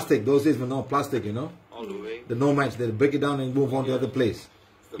got plastic. Those days were no plastic, you know. All the way. The nomads, they break it down and move on to other place.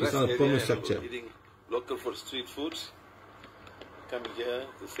 It's not a permanent structure. Eating local food, street foods. Coming here,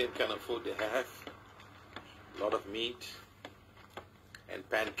 the same kind of food they have. A lot of meat and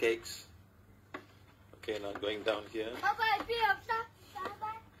pancakes. Okay, now going down here.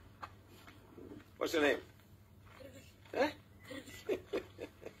 What's your name?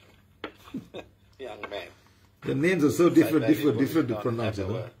 Young man. The names are so different to pronounce.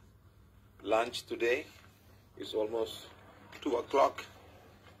 Lunch today is almost 2 o'clock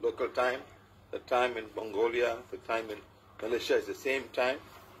local time. The time in Mongolia, the time in Malaysia is the same time.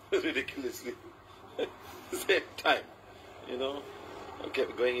 Ridiculously. The same time. You know. Okay,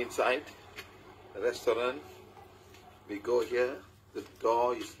 we're going inside the restaurant. We go here. The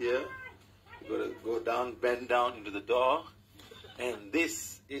door is here. We're going to go down, bend down into the door. And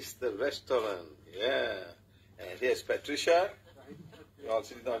this is the restaurant. Yeah. And here's Patricia. We're all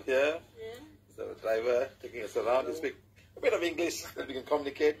sitting down here. The driver taking us around. We speak a bit of English that we can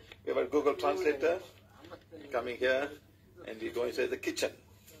communicate. We have a Google translator coming here. And we go inside the kitchen.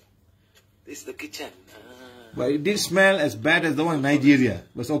 This is the kitchen. But it didn't smell as bad as the one in Nigeria.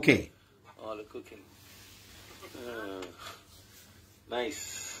 It was okay. All the cooking.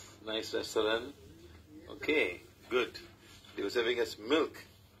 Nice. Nice restaurant. Okay, good. They were serving us milk.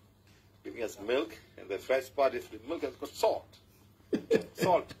 Giving us milk. And the fresh part is the milk has got salt.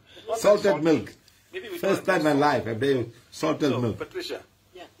 Salt. Salted milk. Maybe we First time in my life I've had salted milk. Patricia,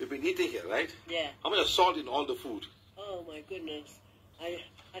 Yeah. you've been eating here, right? Yeah. How much of salt in all the food? Oh my goodness.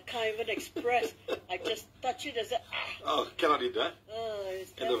 I can't even express. I just touch it as a. Oh, cannot eat, huh?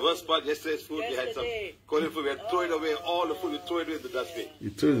 It's And the worst part, yesterday's food, we had some Korean food. We had to throw it away. All the food, we throw it away in the dustbin.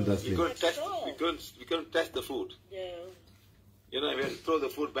 You threw it in the We dustbin. couldn't test. We couldn't test the food. Yeah. You know, we had to throw the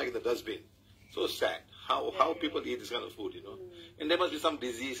food back in the dustbin. So sad. How people eat this kind of food, you know. And there must be some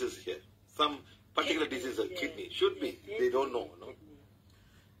diseases here. Some particular diseases, kidney. Should be. They don't know, you know.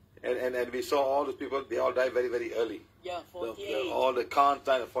 And we saw all those people, they all died very, very early. Yeah, 48. All the Khans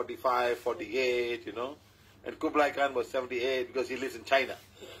died at 45, 48, you know. And Kublai Khan was 78 because he lives in China.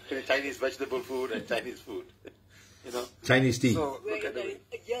 Chinese vegetable food and Chinese food. You know. Chinese tea. So, We're look at in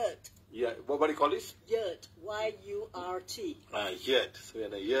a yurt. Yeah, what do you call this? Yurt. Y-U-R-T. Yurt. So we're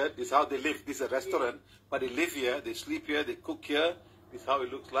in a yurt. This is how they live. This is a restaurant. But they live here, they sleep here, they cook here. This is how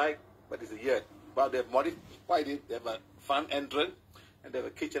it looks like. But it's a yurt. But they've modified it. They have a front entrance and they have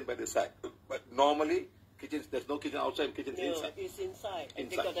a kitchen by the side. But normally, kitchens, there's no kitchen outside, kitchen's No, inside. it's inside. And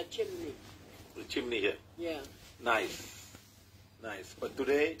they Inside. got a chimney. The chimney here. Yeah. Nice. Nice. But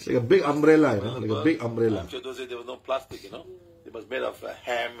today, It's like a big umbrella, you know, like a big umbrella. I'm sure those days there was no plastic, you know. It was made of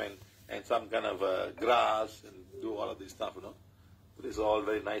ham and some kind of grass and do all of this stuff, you know. It is all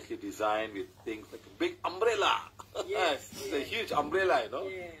very nicely designed with things like a big umbrella. Yes, It's a huge umbrella, you know.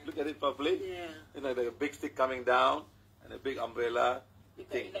 Yeah. Look at it properly. Yeah. You know, like a big stick coming down and a big umbrella You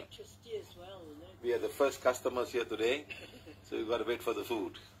got thing. electricity as well, you know. We are the first customers here today, so we've got to wait for the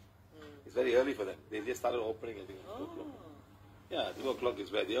food. It's very early for them. They just started opening, I think, at 2 o'clock. Yeah, 2 o'clock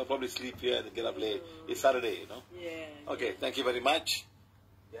is where they'll probably sleep here and get up late. It's Saturday, you know. Yeah. Okay, thank you very much.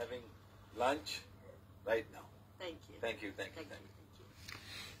 We're having lunch right now. Thank you. Thank you, thank you, thank you.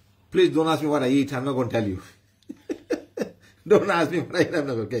 Please don't ask me what I eat. I'm not going to tell you. Don't ask me what I eat. I'm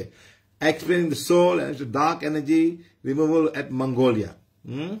not okay. Explaining the soul and the dark energy removal at Mongolia.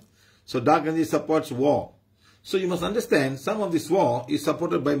 So dark energy supports war. So you must understand, some of this war is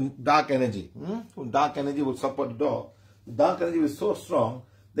supported by dark energy. Dark energy will support the dog. Dark energy is so strong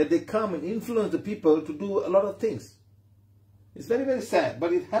that they come and influence the people to do a lot of things. It's very, very sad,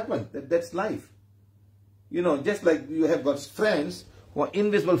 but it happened. That's life. You know, just like you have got friends who are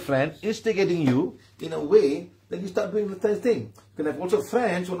invisible friends instigating you in a way then you start doing the thing. You can have also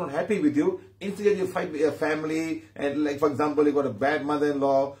friends who are not happy with you. Instead you fight with your family, and like for example, you got a bad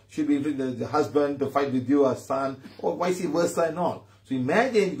mother-in-law, she'll be the husband to fight with you, or son, or vice versa and all. So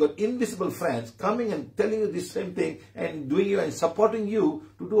imagine you got invisible friends coming and telling you this same thing and doing you and supporting you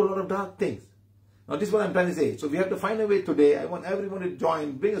to do a lot of dark things. Now this is what I'm trying to say. So we have to find a way today. I want everyone to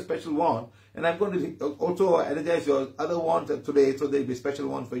join, bring a special wand, and I'm going to also energize your other wands today, so there'll be special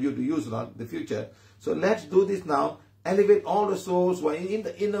ones for you to use in the future. So let's do this now. Elevate all the souls who are in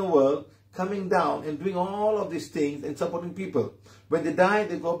the inner world, coming down and doing all of these things and supporting people. When they die,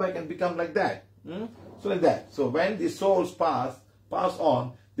 they go back and become like that. So like that. So when the souls pass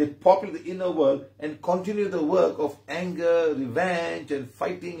on, they populate the inner world and continue the work of anger, revenge, and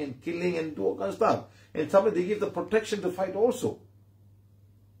fighting and killing and do all kind of stuff. And somebody, they give the protection to fight also.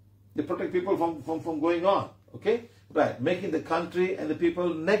 They protect people from going on. Okay? Right. Making the country and the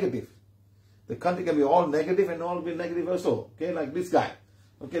people negative. The country can be all negative and all be negative also. Okay? Like this guy.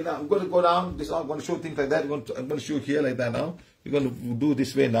 Okay, now I'm going to go down. I'm going to show things like that. I'm going to show here like that now. We're going to do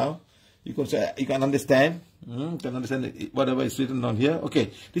this way now. You can say, you can understand. You can understand whatever is written on here.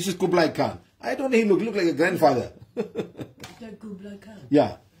 Okay, this is Kublai Khan. I don't know, he look like a grandfather. Like Kublai Khan.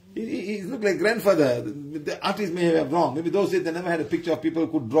 Yeah, he looked like grandfather. The artists may have wrong. Maybe those days they never had a picture of people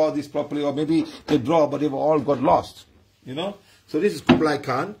who could draw this properly, or maybe they draw but they were all got lost. You know. So this is Kublai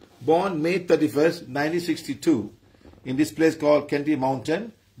Khan, born May 31st, 1962, in this place called Kenti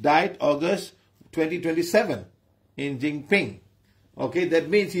Mountain. Died August 2027 in Jinping. Okay, that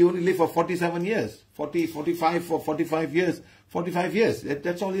means he only lived for 47 years. 45 years. 45 years.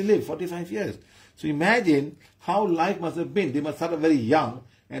 That's all he lived, 45 years. So imagine how life must have been. They must have started very young,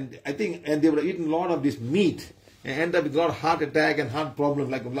 and I think, and they would have eaten a lot of this meat and end up with a lot of heart attack and heart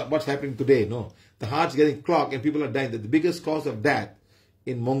problems like what's happening today. No, the heart's getting clogged and people are dying. The biggest cause of death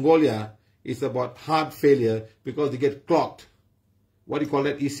in Mongolia is about heart failure because they get clogged. What do you call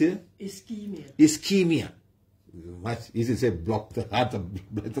that? Ischemia. Ischemia. Much easy to say blocked. The heart are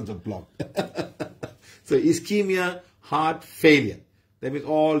blocked. So ischemia, heart failure. That means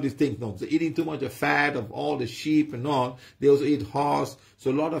all these things. No, so eating too much of fat of all the sheep and all. They also eat horse.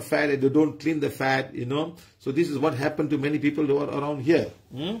 So a lot of fat, and they don't clean the fat, you know. So this is what happened to many people who are around here.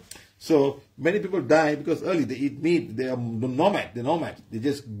 So many people die because early they eat meat. They are nomads. They're nomads. They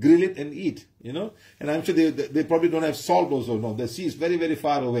just grill it and eat, you know. And I'm sure they probably don't have salt also. No, the sea is very, very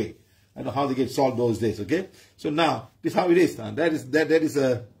far away. I don't know how they get salt those days. Okay. So now this is how it is. Now that is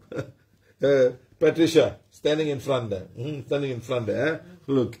Patricia standing in front there. Standing in front there.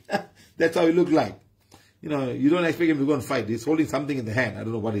 Look, that's how it look like. You know, you don't expect him to go and fight. He's holding something in the hand. I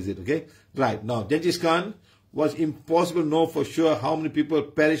don't know what is it. Okay. Right now, Genghis Khan was impossible to know for sure how many people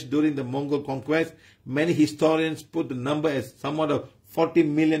perished during the Mongol conquest. Many historians put the number as somewhat of 40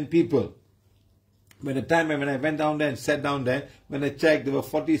 million people. By the time when I went down there and sat down there, when I checked, there were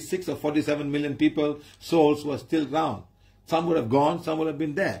 46 or 47 million people, souls who were still around. Some would have gone, some would have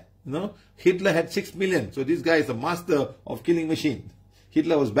been there. You know, Hitler had 6 million. So this guy is a master of killing machine.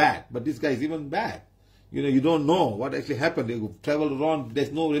 Hitler was bad, but this guy is even bad. You know, you don't know what actually happened. They traveled around,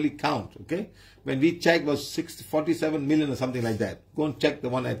 there's no really count, okay? When we checked, was 47 million or something like that. Go and check the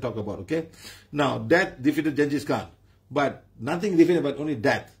one I talk about, okay? Now, death defeated Genghis Khan. But nothing defeated but only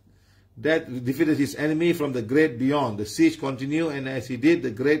death. Death defeated his enemy from the great beyond. The siege continued, and as he did, the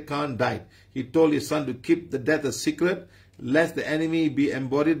great Khan died. He told his son to keep the death a secret, lest the enemy be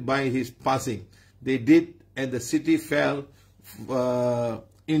embodied by his passing. They did, and the city fell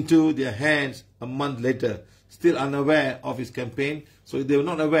into their hands a month later, still unaware of his campaign. So they were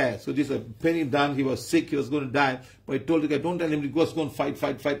not aware. So this was penny done. He was sick. He was going to die. But he told the guy, don't tell him to go and fight.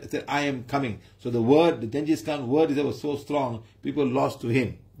 He said, I am coming. So the word, the Genghis Khan word was so strong, people lost to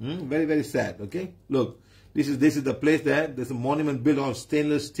him. Very, very sad. Okay, look, this is the place there. There's a monument built on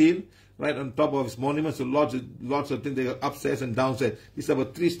stainless steel right on top of his monument. So lots of things. They got upstairs and downstairs. It's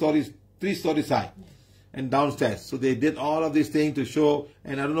about 3 stories high, and downstairs. So they did all of these things to show.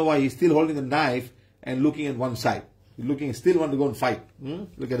 And I don't know why he's still holding a knife and looking at one side. He's looking, still want to go and fight.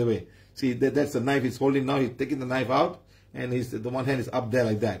 Look at the way. See, that's the knife he's holding now. He's taking the knife out, and the one hand is up there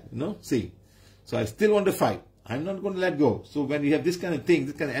like that. You know, see. So I still want to fight. I'm not going to let go. So when you have this kind of thing,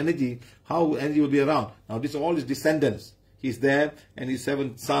 this kind of energy, how energy will be around? Now, this are all his descendants. He's there, and his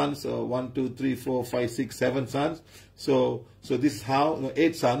 7 sons. 1, 2, 3, 4, 5, 6, 7 sons. So this is how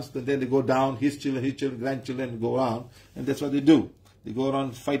 8 sons. Then they go down. His children, grandchildren go around, and that's what they do. They go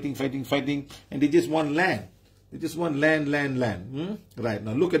around fighting, and they just want land. They just want land. Right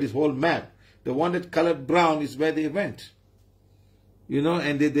now, look at this whole map. The one that colored brown is where they went. You know,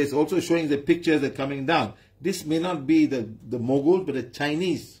 and there's also showing the pictures that are coming down. this may not be the Mughals, but the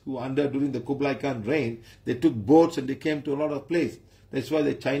Chinese who during the Kublai Khan reign, they took boats and they came to a lot of places. That's why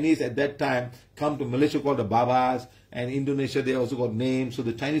the Chinese at that time come to Malaysia called the Babas, and Indonesia they also got names. So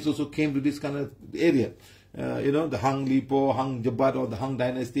the Chinese also came to this kind of area. The Hang Lipo, Hang Jabat, or the Hang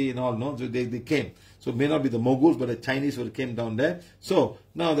dynasty and all, no? So they came. So it may not be the Mughals, but the Chinese who came down there. So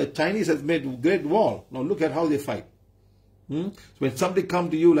now the Chinese has made a great wall. Now look at how they fight. So when somebody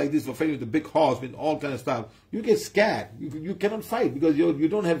comes to you like this for fighting with a big horse, with all kind of stuff, you get scared. You cannot fight because you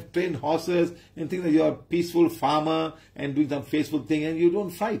don't have trained horses and think that you're a peaceful farmer and doing some faithful thing, and you don't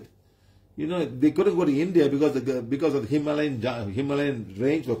fight. They couldn't go to India because of the Himalayan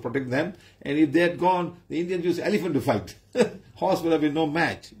range was protecting them. And if they had gone, the Indians used elephant to fight. Horse would have been no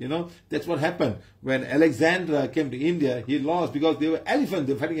match. That's what happened. When Alexander came to India, he lost because they were elephants.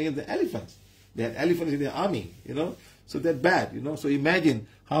 They were fighting against the elephants. They had elephants in their army, So they're bad, So imagine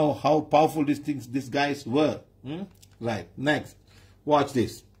how powerful these guys were. Right. Next. Watch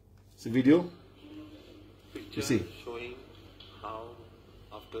this. It's a video. Picture You see. Showing how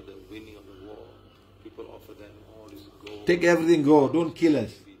after the winning of the war, people offer them all this gold. Take everything, go. Don't kill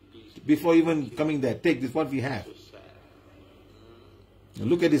us. Before even coming there, take this, what we have. Now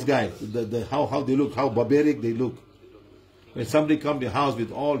look at these guys. How they look, how barbaric they look. When somebody comes to your house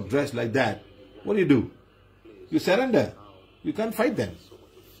with all dressed like that, what do? You surrender. You can't fight them.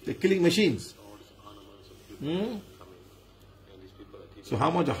 They're killing machines. So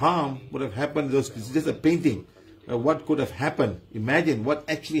how much harm would have happened? It's just a painting. What could have happened? Imagine what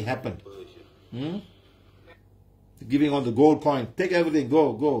actually happened. Giving all the gold coin. Take everything.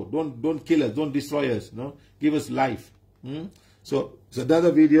 Go. Don't kill us. Don't destroy us. Give us life. So it's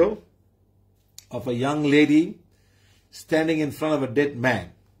another video of a young lady standing in front of a dead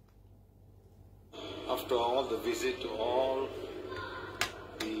man. After all the visit to all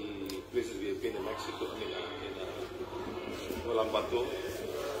the places we have been in Mexico, in Ulan, the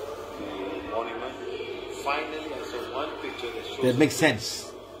monument, finally I saw one picture that shows... That makes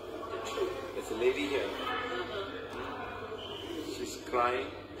sense. There's a lady here. She's crying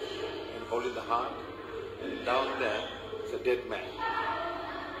and holding the heart. And down there is a dead man.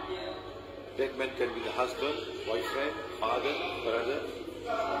 Dead man can be the husband, boyfriend, father, brother.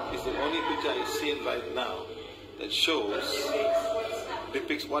 It's the only picture I've seen right now that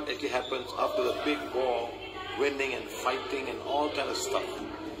depicts what actually happens after the big war, winning and fighting and all kind of stuff.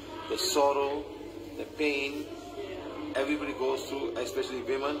 The sorrow, the pain, everybody goes through, especially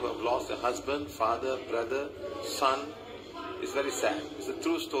women who have lost their husband, father, brother, son. It's very sad. It's a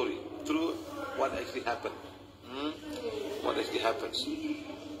true story, true what actually happened. What actually happens.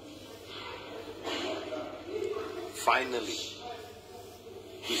 Finally,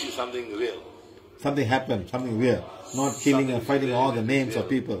 you see something real. Something happened, something real. Not killing and fighting all the names of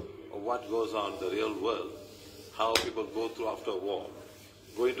people. What goes on in the real world. How people go through after a war.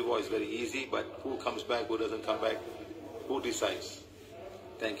 Going to war is very easy, but who comes back, who doesn't come back, who decides?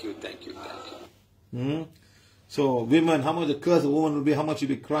 Thank you. So women, how much the curse of a woman will be, how much you'll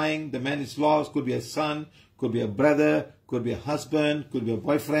be crying. The man is lost, could be a son, could be a brother, could be a husband, could be a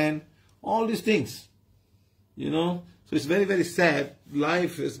boyfriend. All these things. So it's very, very sad.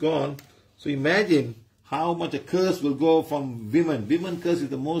 Life is gone. So imagine how much a curse will go from women. Women curse is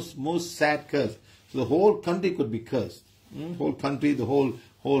the most sad curse. So the whole country could be cursed. Whole country, the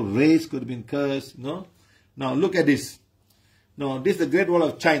whole race could have been cursed. Now look at this. Now this is the Great Wall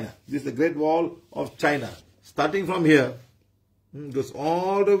of China. This is the Great Wall of China. Starting from here, goes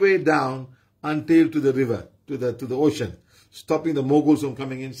all the way down until to the river, to the ocean, stopping the Mongols from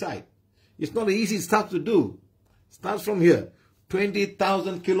coming inside. It's not an easy stuff to do. Starts from here,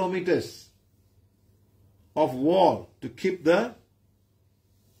 20,000 kilometers of wall to keep the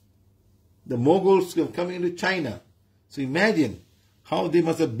Mongols from coming into China. So imagine how they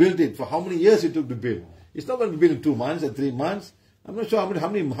must have built it, for how many years it took to build. It's not going to be built in 2 months or 3 months. I'm not sure how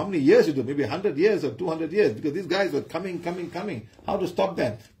many years it took, maybe 100 years or 200 years, because these guys were coming. How to stop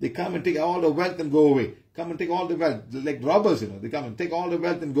them? They come and take all the wealth and go away. Come and take all the wealth, like robbers, They come and take all the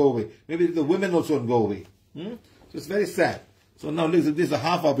wealth and go away. Maybe the women also and go away. So it's very sad. So now listen, this is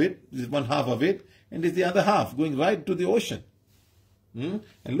half of it. This is one half of it, and this is the other half going right to the ocean. And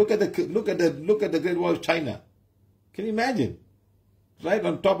look at the Great Wall of China. Can you imagine? Right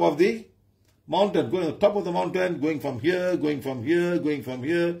on top of the mountain, going on top of the mountain, going from here, going from here, going from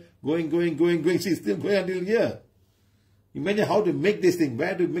here, going. See, still going until here. Imagine how to make this thing,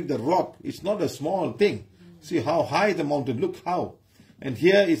 where to make the rock. It's not a small thing. See how high the mountain, look how. And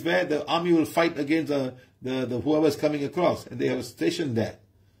here is where the army will fight against the whoever's coming across, and they have a station there.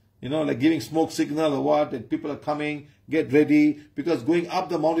 you know, like giving smoke signal or what, and people are coming, get ready, because going up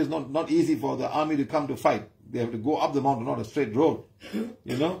the mountain is not easy for the army to come to fight. They have to go up the mountain, not a straight road,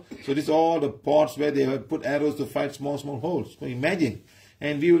 you know. So this is all the pots where they have put arrows to fight small holes. So imagine,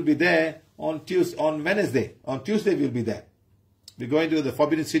 and we will be there on Wednesday. On Tuesday we will be there. We're going to the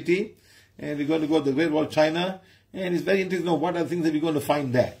Forbidden City, and we're going to go to the Great Wall of China, and it's very interesting to know what are the things that we're going to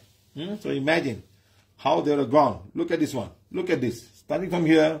find there. So imagine how they are gone. Look at this one. Look at this. Starting from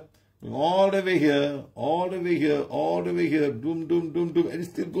here, going all the way here, all the way here, all the way here, doom, doom, doom, doom, and it's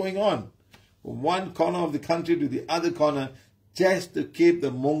still going on. From one corner of the country to the other corner, just to keep the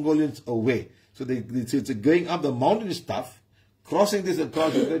Mongolians away. So it's going up the mountain is tough. Crossing this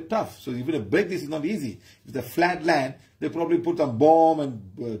across is very tough. So even to break this is not easy. If it's a flat land, they probably put some bomb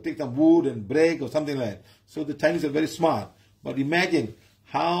and take some wood and break or something like that. So the Chinese are very smart. But imagine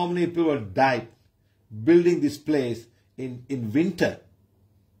how many people died building this place in winter.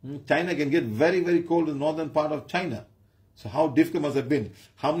 China can get very, very cold in the northern part of China. So how difficult must have been?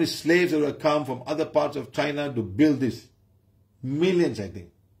 How many slaves would have come from other parts of China to build this? Millions, I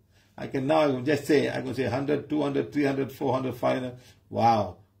think. I can just say 100, 200, 300, 400, 500.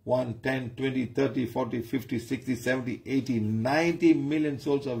 Wow. 1, 10, 20, 30, 40, 50, 60, 70, 80, 90 million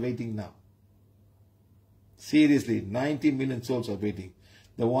souls are waiting now. Seriously, 90 million souls are waiting.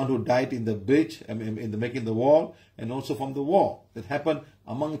 The one who died in the bridge, in the making the wall, and also from the war that happened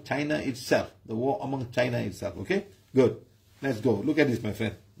among China itself. The war among China itself. Okay? Good. Let's go. Look at this, my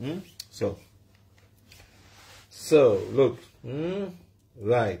friend. So look.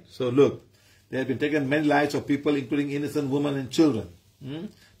 Right. So look. They have been taken many lives of people, including innocent women and children.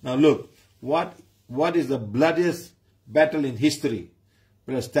 Now look. What is the bloodiest battle in history?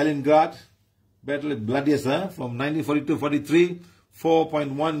 Stalingrad. Battle is bloodiest, from 1942-43.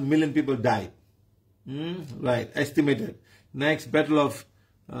 4.1 million people died. Right. Estimated. Next, Battle of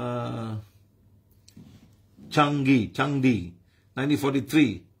Changdi,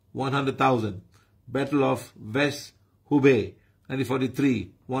 1943, 100,000. Battle of West Hubei,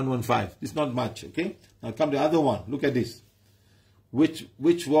 1943, 115. It's not much, okay? Now come to the other one. Look at this. Which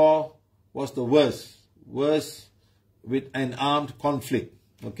war was the worst? Worst with an armed conflict,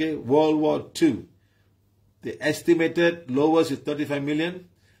 okay? World War II. The estimated lowest is 35 million.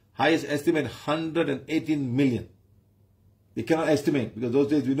 Highest estimate, 118 million. They cannot estimate, because those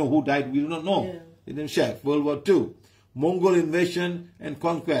days we know who died, we do not know. Yeah. They didn't share. World War II. Mongol invasion and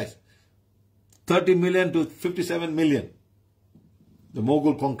conquest. 30 million to 57 million. The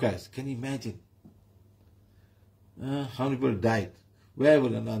Mongol conquest. Can you imagine? How many people died?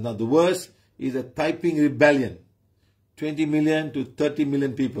 Now the worst is a Taiping rebellion. 20 million to 30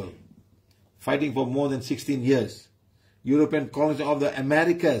 million people. Fighting for more than 16 years. European colonies of the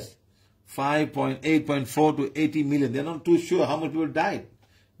Americas. 5.8.4 to 80 million. They're not too sure how many people died.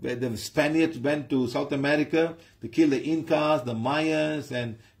 Where the Spaniards went to South America, they killed the Incas, the Mayans,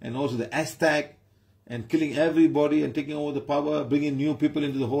 and also the Aztec, and killing everybody and taking over the power, bringing new people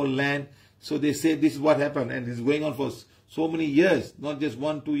into the whole land. So they say this is what happened, and it's going on for so many years, not just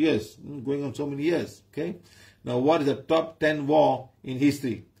 1, 2 years, going on so many years. Okay. Now, what is the top 10 war in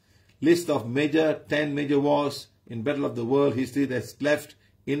history? List of 10 major wars in Battle of the World history that's left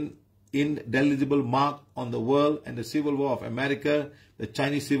indelible mark on the world: and the Civil War of America, the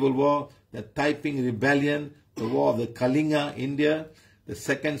Chinese Civil War, the Taiping Rebellion, the War of the Kalinga, India, the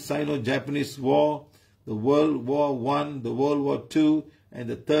Second Sino-Japanese War, the World War I, the World War II, and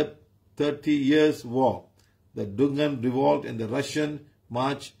the Third 30 Years War, the Dungan Revolt and the Russian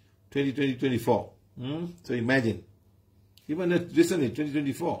March 2024. So imagine, even recently,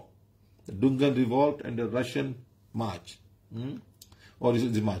 2024, the Dungan Revolt and the Russian March. Or is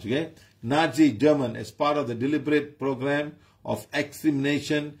it March, okay? Nazi German, as part of the deliberate program of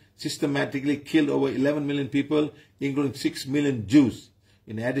extermination, systematically killed over 11 million people, including 6 million Jews.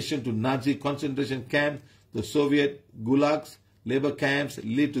 In addition to Nazi concentration camps, the Soviet gulags, labor camps,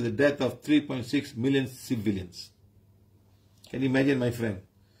 led to the death of 3.6 million civilians. Can you imagine, my friend,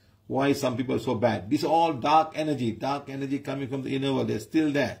 why some people are so bad? This is all dark energy coming from the inner world. They're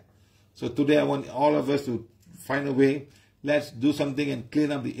still there. So today I want all of us to find a way. Let's do something and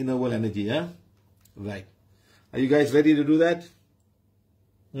clean up the inner world energy, Right. Are you guys ready to do that?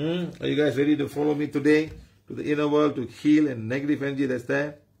 Are you guys ready to follow me today to the inner world to heal and negative energy that's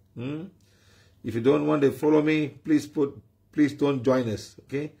there? If you don't want to follow me, please don't join us,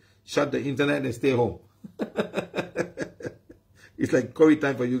 okay? Shut the internet and stay home. It's like COVID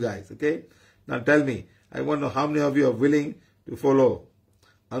time for you guys, okay? Now tell me, I want to know how many of you are willing to follow.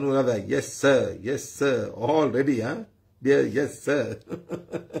 Anuradha, yes sir, yes sir. All ready, Dear, yes sir.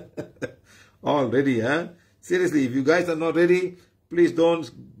 All ready, Seriously, if you guys are not ready, Please don't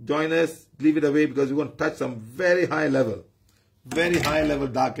join us. Leave it away because we're going to touch some very high level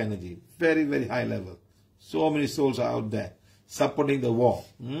dark energy. Very, very high level. So many souls are out there supporting the war.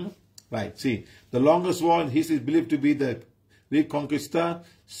 Right, see, the longest war in history is believed to be the Reconquista,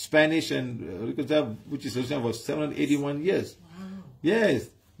 Spanish and Reconquista, which is was 781 years. Wow. Yes,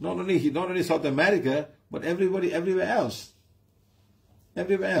 not only South America, but everywhere else.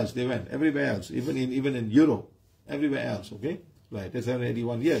 Everywhere else they went. Everywhere else, even in Europe, everywhere else. Okay, right. That's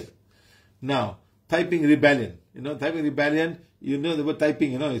 781 years. Now, Taiping Rebellion. Taiping Rebellion. You know the word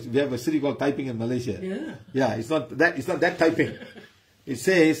Taiping. We have a city called Taiping in Malaysia. Yeah. Yeah, it's not that Taiping. It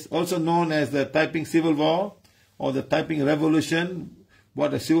says, also known as the Taiping Civil War or the Taiping Revolution,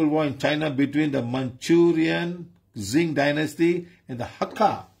 was a civil war in China between the Manchurian Qing dynasty and the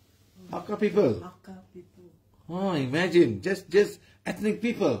Hakka people. Hakka people. Oh, imagine, just ethnic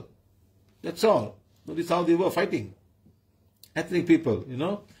people. That's all. Notice how they were fighting. Ethnic people,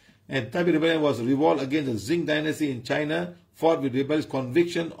 And Taiping Rebellion was a revolt against the Qing dynasty in China, fought with rebellious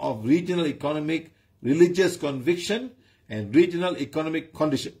conviction of regional economic, religious conviction, and regional economic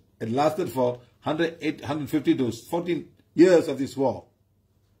condition. It lasted for 150 to 14 years of this war.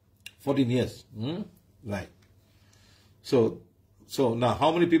 14 years. Right. So now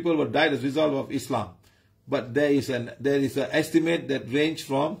how many people were died as a result of Islam? But there is an estimate that range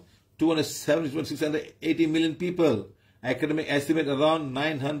from 270 to 680 million people. Academic estimate around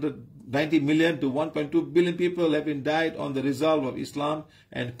 990 million to 1.2 billion people have been died on the result of Islam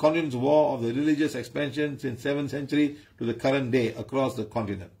and continuous war of the religious expansion since 7th century to the current day across the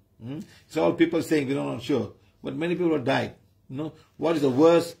continent. So all people saying we are not sure, but many people have died. What is the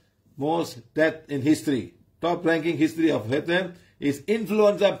worst, most death in history? Top ranking history of Vietnam is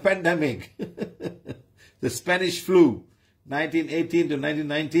influenza pandemic. The Spanish flu, 1918 to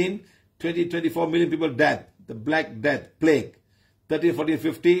 1919, 24 million people died. The Black Death, plague, 13, 14,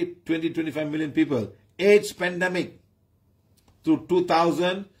 50, 25 million people. AIDS pandemic, through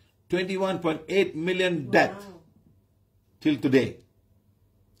 2000, 21.8 million deaths till today.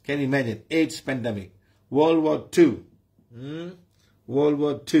 Can you imagine? AIDS pandemic. World War II. World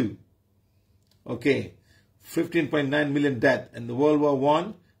War II. Okay. 15.9 million deaths. And the World War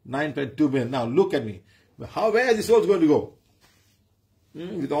I, 9.2 million. Now look at me. Where is this world going to go?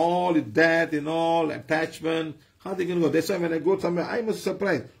 With all the death and all attachment, how are they going to go? That's why when I go somewhere, I must be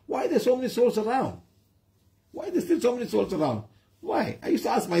surprised. Why are there so many souls around? Why are there still so many souls around? Why? I used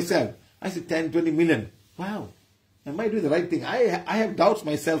to ask myself. I said 10, 20 million. Wow. Am I doing the right thing? I have doubts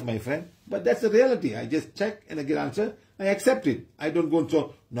myself, my friend. But that's the reality. I just check and I get answer. I accept it. I don't go and say,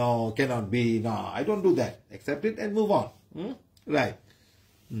 no, cannot be. No, I don't do that. Accept it and move on. Right.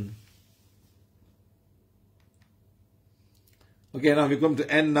 Okay, now we come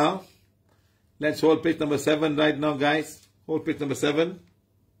to end now. Let's hold page number 7 right now, guys. Hold page number 7.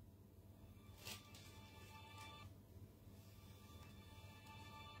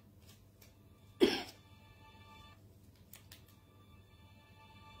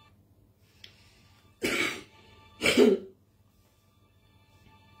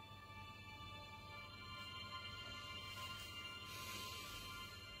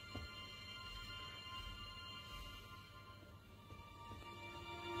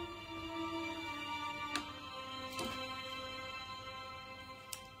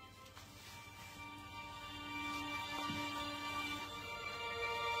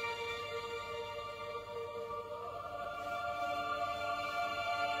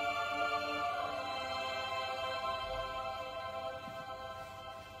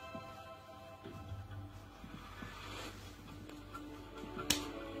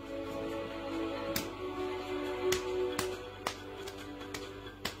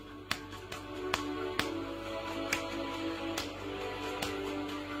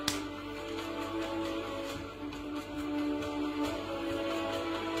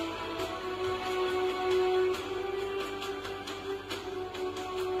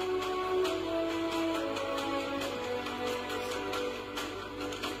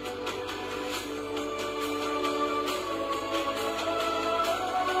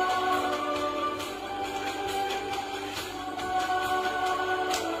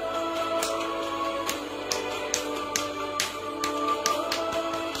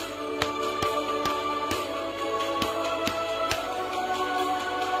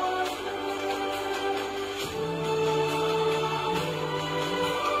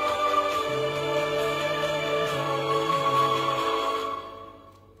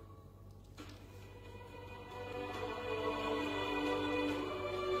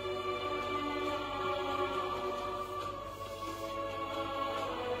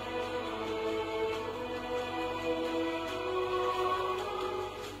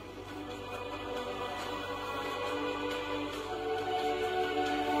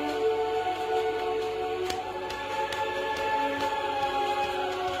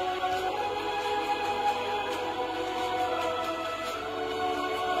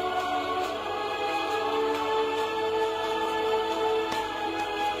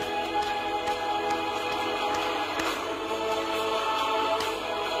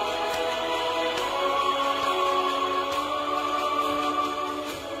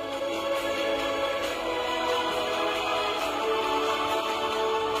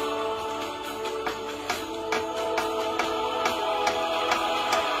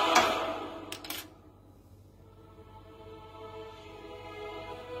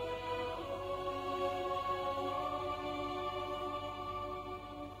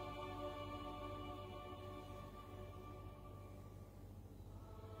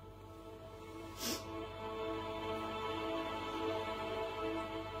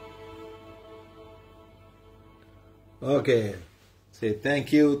 Okay. Say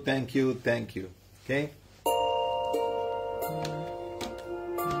thank you, thank you, thank you. Okay?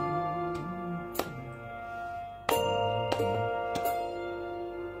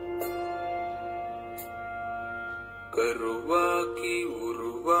 கருவாக்கி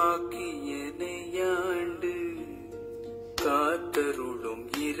உருவாக்கி எனையாண்டு காத்தருளும்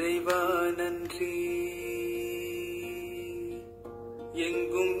இறைவா நன்றி.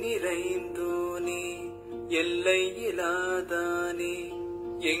 எங்கும் நிறைந்தோனே எல்லை இலாதானே,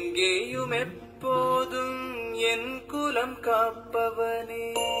 எங்கேயும் எப்போதும் என் குலம் காப்பவனே.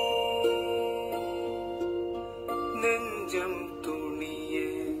 நெஞ்சம் துணிய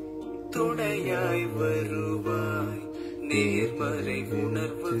துணையாய் வருவாய், நேர்மறை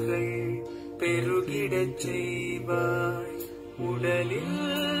உணர்வுகள் பெருகிடச் செய்வாய். உடலில்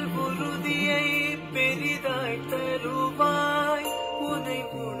உறுதியை பெரிதாய் தருவாய், உனை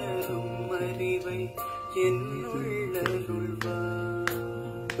உணரும் அறிவை என்னுள்ளருள்வாய்.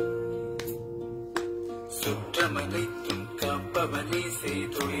 சுற்றமனைத்தும் காப்பவனே,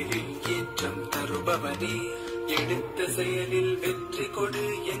 செய்தொழிலில் ஏற்றம் தருபவனே, எடுத்த செயலில் வெற்றி கொடு,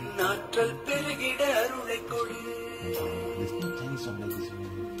 என் ஆற்றல் பெருகிட அருளை கொடு.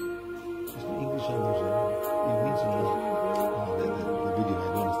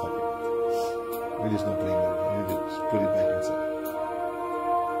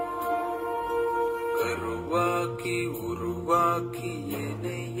 கருவாக்கி உருவாக்கி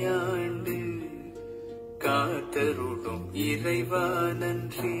எனையாண்டு காத்தருளும் இறைவா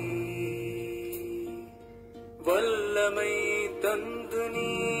நன்றி. வல்லமை தந்து நீ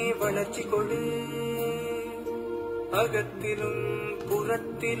வளர்ச்சி கொடு, அகத்திலும்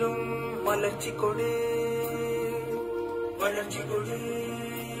புறத்திலும் மலர்ச்சி கொடு. வளர்ச்சி கொடு,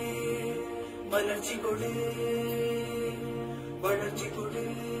 மலர்ச்சி கொடு, வளர்ச்சி கொடு,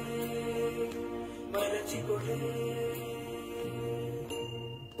 மலர்ச்சி கொடு.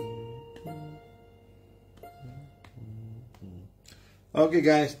 Okay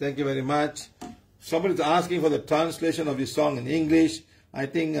guys, thank you very much. Somebody is asking for the translation of this song in English. I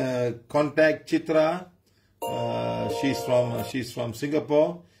think contact Chitra. She's from Singapore.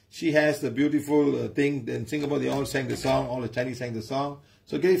 She has the beautiful thing. In Singapore, they all sang the song. All the Chinese sang the song.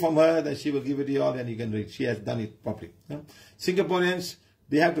 So get it from her, then she will give it to you all, and you can read. She has done it properly. Yeah? Singaporeans,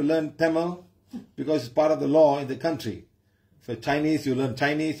 they have to learn Tamil because it's part of the law in the country. For Chinese, you learn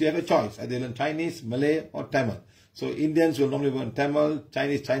Chinese. You have a choice. Either you learn Chinese, Malay, or Tamil. So Indians will normally learn Tamil,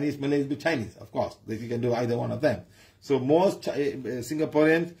 Chinese, Malay will be Chinese, of course. You can do either one of them. So most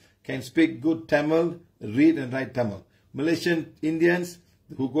Singaporeans can speak good Tamil, read and write Tamil. Malaysian Indians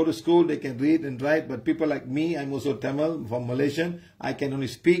who go to school, they can read and write, but people like me, I'm also Tamil, from Malaysian, I can only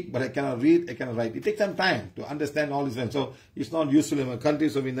speak, but I cannot read, I cannot write. It takes some time to understand all this. So it's not useful in my country,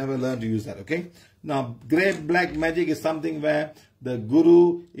 so we never learn to use that, okay? Now, great black magic is something where the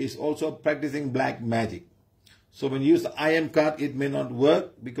guru is also practicing black magic. So when you use the I am card, it may not work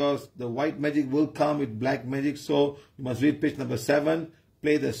because the white magic will come with black magic. So you must read page number 7,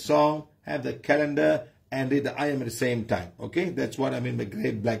 play the song, have the calendar, and read the I am at the same time. Okay, that's what I mean by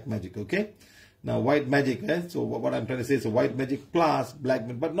great black magic. Okay, now white magic. So what I'm trying to say is a white magic plus black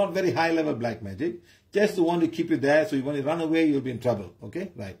magic, but not very high level black magic. Just to want to keep you there. So you want to run away, you'll be in trouble. Okay,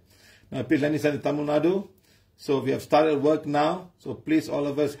 right. Now please let me send Tamil Nadu. So we have started work now. So please all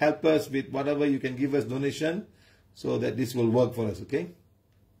of us help us with whatever you can give us donation, so that this will work for us, okay?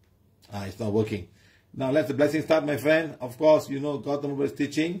 It's not working. Now let the blessing start, my friend. Of course, you know Gautam was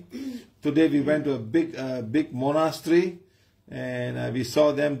teaching. Today we went to a big monastery, and we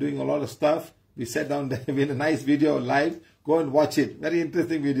saw them doing a lot of stuff. We sat down there with a nice video live. Go and watch it. Very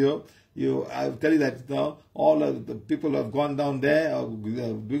interesting video. I'll tell you that all of the people who have gone down there are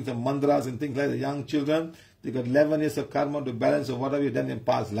doing some mantras and things like that. The young children, they got 11 years of karma to balance of what have you done in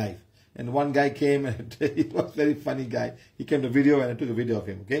past life. And one guy came, and it was a very funny guy. He came to video, and I took a video of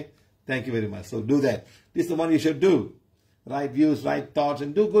him, okay? Thank you very much. So do that. This is the one you should do. Right views, right thoughts,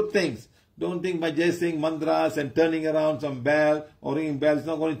 and do good things. Don't think by just saying mantras and turning around some bell or ringing bells, it's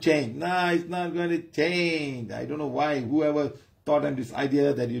not going to change. No, it's not going to change. I don't know why. Whoever taught them this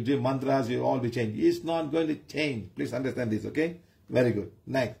idea that you do mantras, you'll all be changed. It's not going to change. Please understand this, okay? Very good.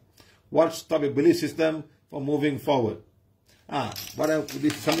 Next. What stop your belief system from moving forward? This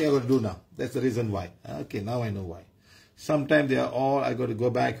is something I got to do now. That's the reason why. Okay, now I know why. Sometimes they are all, I got to go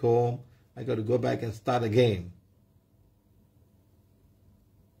back home. I got to go back and start again.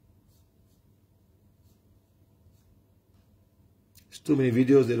 It's too many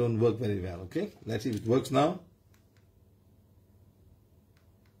videos, they don't work very well, okay? Let's see if it works now.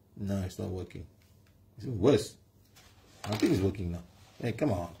 No, it's not working. It's even worse. Nothing is working now. Hey,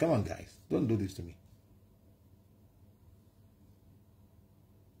 come on, guys. Don't do this to me.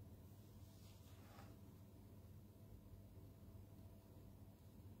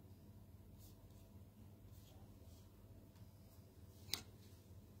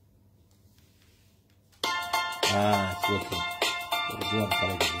 Ah, it's working. Let's go and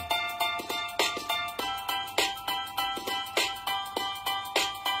connect it.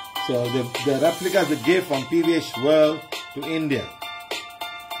 So the replica is a gift from PVH World to India.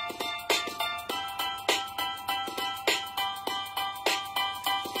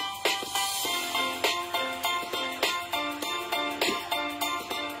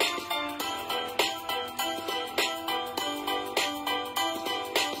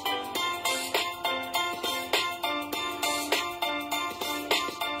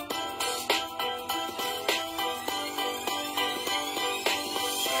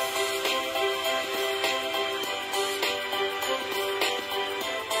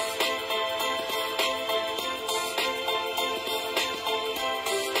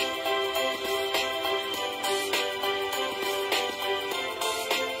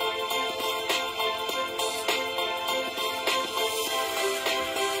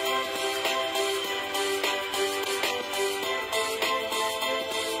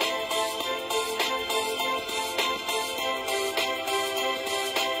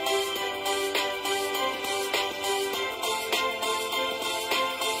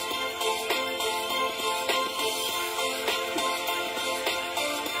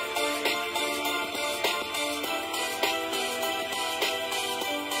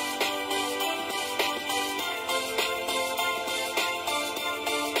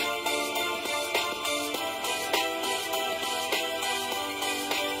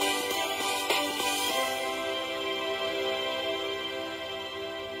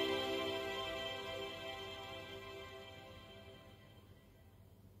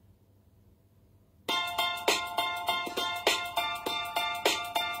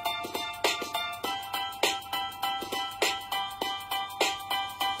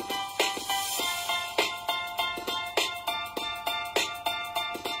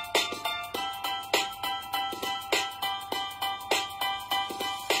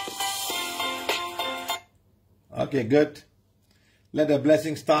 Okay, good. Let the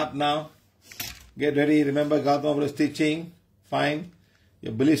blessing start now. Get ready. Remember, Gautam was teaching. Fine.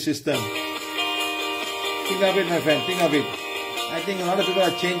 Your belief system. Think of it, my friend. Think of it. I think a lot of people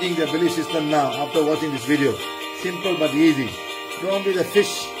are changing their belief system now after watching this video. Simple but easy. Don't be the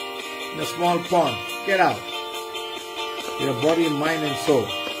fish in a small pond. Get out. Your body, mind, and soul.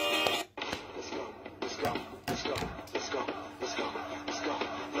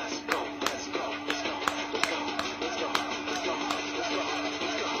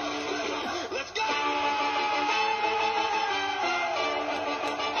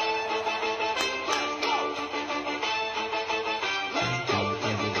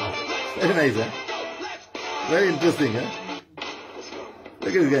 Very nice, huh? Very interesting, huh?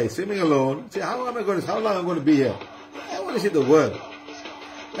 Look at this guy swimming alone. See, how long am I going to be here? I want to see the world.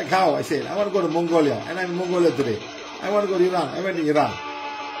 Like how I said, I want to go to Mongolia, and I'm in Mongolia today. I want to go to Iran. I went to Iran.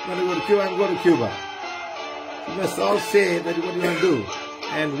 I want to go to Cuba. I'm going to Cuba. You must all say that what you want to do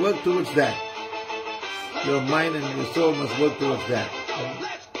and work towards that. Your mind and your soul must work towards that.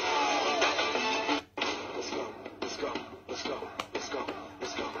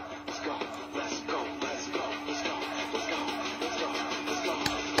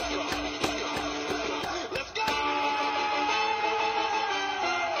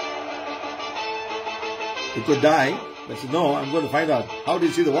 You could die, but no, I'm going to find out. How do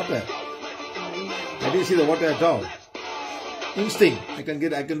you see the water? I didn't see the water at all. Instinct. I can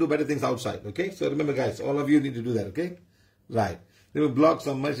do better things outside. Okay? So remember, guys, all of you need to do that. Okay? Right. There were blocks,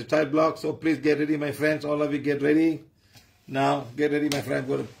 some type blocks. So please get ready, my friends. All of you get ready. Now, get ready, my friend. I'm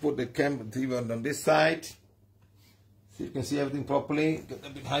going to put the camera TV on this side. See if you can see everything properly. Get a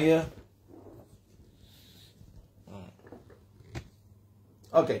bit higher.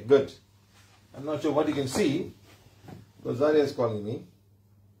 Okay, good. I'm not sure what you can see, because Zaria is calling me.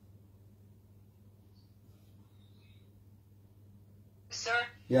 Sir?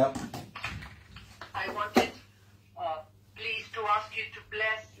 Yeah. I wanted, please, to ask you to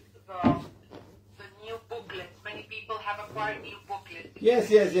bless the new booklets. Many people have acquired new booklets. Yes.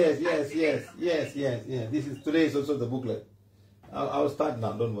 Today is also the booklet. I'll start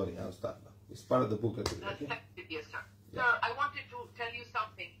now. Don't worry. I'll start now. It's part of the booklet today. Okay? Yes, sir. Yeah. Sir, I wanted to tell you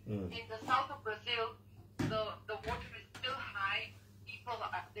something. In the south of Brazil, the water is still high. People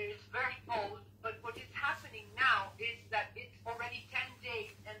there is very cold. But what is happening now is that it's already 10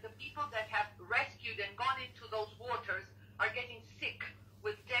 days, and the people that have rescued and gone into those waters are getting sick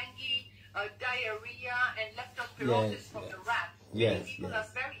with dengue, diarrhea, and leptospirosis from the rats. Many people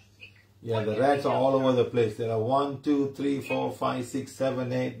are very sick. Yeah, the rats are all over the place. There are 1, 2, 3, 4, 5, 6,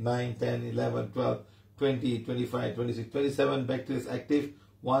 7, 8, 9, 10, 11, 12, 20, 25, 26, 27 bacteria active.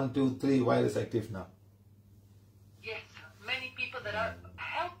 1, 2, 3 virus active now. people that are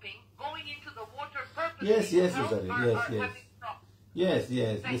helping, going into the water purposely. Yes, yes, to help Rosario. are Yes, having yes. problems. Yes,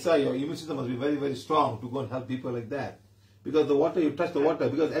 yes. Besides, your immune system must be very, very strong to go and help people like that. Because the water, you touch the water,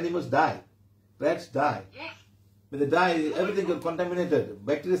 because animals die. Rats die. Yes. When they die, everything is contaminated.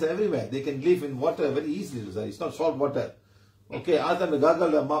 Bacteria are everywhere. They can live in water very easily, Rosario. It's not salt water. Okay, ask them to gargle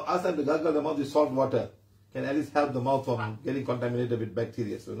the mouth. Ask them to gargle the mouth with salt water. Can at least help the mouth from getting contaminated with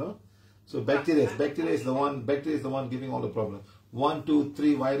bacteria, you know. So bacteria is the one giving all the problems. 1, 2,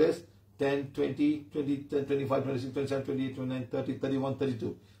 3 virus, 10, 20, 10, 25, 26, 27, 28, 29, 30, 31,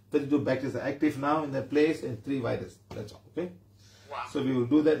 32. 32 bacteria are active now in their place and 3 virus. That's all, okay? Wow. So we will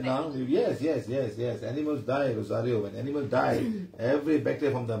do that now. Yes. Animals die, Rosario. When animals die, every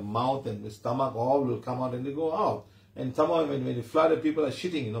bacteria from the mouth and the stomach all will come out and they go out. And somehow when you flood, people are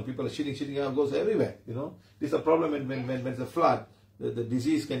shitting, you know, people are shitting out, goes everywhere, you know. This is a problem when it's a flood. The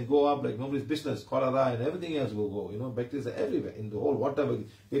disease can go up like nobody's business, cholera and everything else will go, you know, bacteria are everywhere. In the whole water will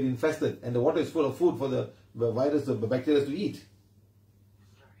get infested and the water is full of food for the virus, the bacteria to eat.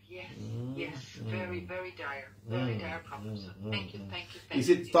 Yes, very, very dire. Very dire problems. Thank you. Has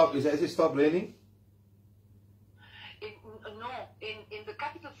it stopped raining? No, in the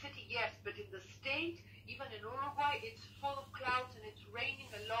capital city, yes, but in the state, even in Uruguay, it's full of clouds and it's raining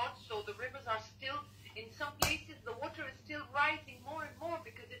a lot, so the rivers are still, in some places, the water is still rising more and more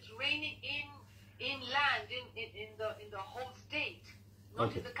because it's raining inland, in the whole state.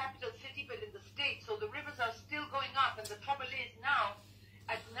 Not in the capital city, but in the state. So the rivers are still going up, and the trouble is now,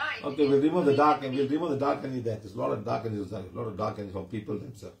 at night... Okay, we'll remove the dark energy there. There's a lot of dark energy, from people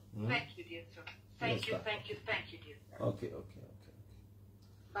themselves. Thank you, dear sir. Thank you, dear sir. Okay.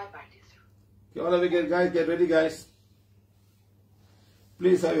 Bye-bye, dear sir. Okay, all of you get ready, guys.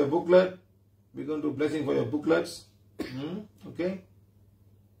 Please have your booklet. We're going to do blessing for your booklets. Okay?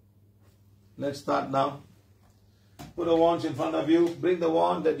 Let's start now. Put a wand in front of you. Bring the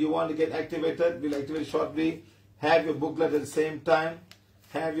wand that you want to get activated. We'll activate shortly. Have your booklet at the same time.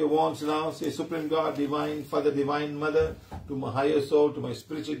 Have your wands now. Say, Supreme God, Divine Father, Divine Mother, to my higher soul, to my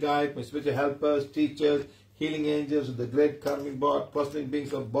spiritual guide, my spiritual helpers, teachers, healing angels, the great karmic board, cosmic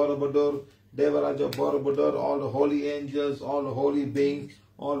beings of Borobudur, Devaraja Borobudur, all the holy angels, all the holy beings,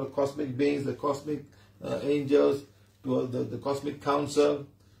 all the cosmic beings, the cosmic angels, to the cosmic council,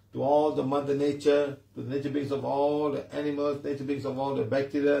 to all the Mother Nature, to the nature beings of all the animals, nature beings of all the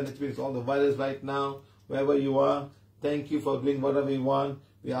bacteria, nature beings of all the virus right now, wherever you are. Thank you for doing whatever you want.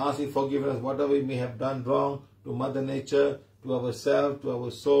 We are asking forgiveness, whatever we may have done wrong, to Mother Nature, to ourselves, to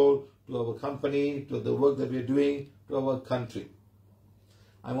our soul, to our company, to the work that we are doing, to our country.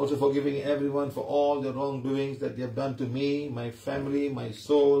 I'm also forgiving everyone for all the wrongdoings that they have done to me, my family, my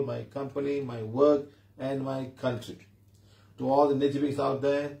soul, my company, my work, and my country. To all the nature beings out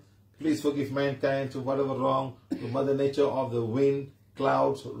there, please forgive mankind for whatever wrong, to Mother Nature of the wind,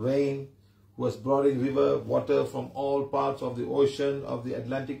 clouds, rain, who has brought in river, water from all parts of the ocean, of the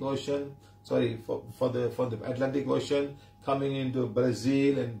Atlantic Ocean, for the Atlantic Ocean, coming into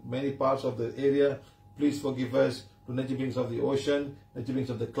Brazil and many parts of the area. Please forgive us. To nature beings of the ocean, nature beings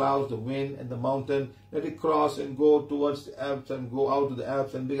of the clouds, the wind and the mountain. Let it cross and go towards the Alps and go out to the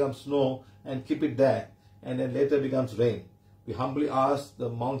Alps and become snow and keep it there. And then later becomes rain. We humbly ask the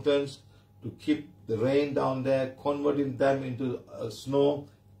mountains to keep the rain down there, converting them into snow.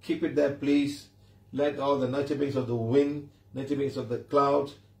 Keep it there, please. Let all the nature beings of the wind, nature beings of the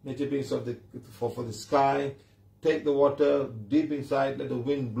clouds, nature beings of for the sky, take the water deep inside, let the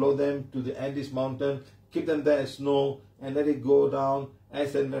wind blow them to the Andes mountain, keep them there as snow, and let it go down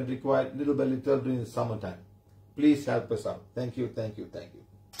as and when required, little by little during the summertime. Please help us out. Thank you.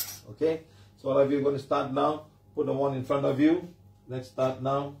 Okay? So all of you are going to start now. Put the one in front of you. Let's start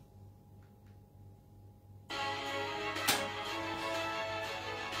now.